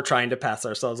we're trying to pass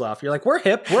ourselves off. You're like, we're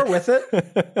hip, we're with it.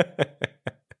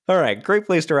 All right, great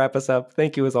place to wrap us up.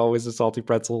 Thank you, as always, to Salty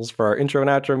Pretzels for our intro and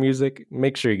outro music.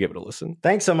 Make sure you give it a listen.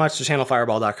 Thanks so much to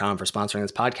channelfireball.com for sponsoring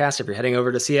this podcast. If you're heading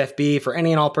over to CFB for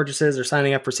any and all purchases or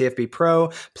signing up for CFB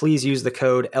Pro, please use the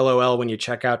code LOL when you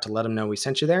check out to let them know we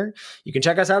sent you there. You can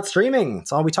check us out streaming.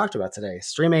 That's all we talked about today.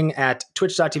 Streaming at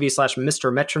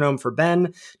twitch.tv/Mr. Metronome for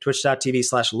Ben,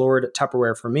 twitch.tv/Lord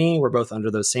Tupperware for me. We're both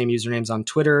under those same usernames on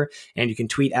Twitter, and you can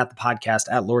tweet at the podcast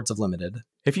at Lords of Limited.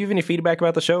 If you have any feedback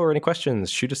about the show or any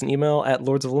questions, shoot us an email at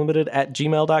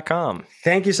lordsoflimited@gmail.com.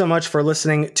 Thank you so much for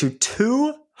listening to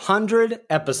 200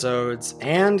 episodes,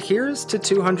 and here's to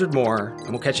 200 more. And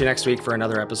we'll catch you next week for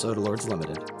another episode of Lords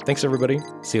Limited. Thanks, everybody.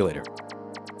 See you later.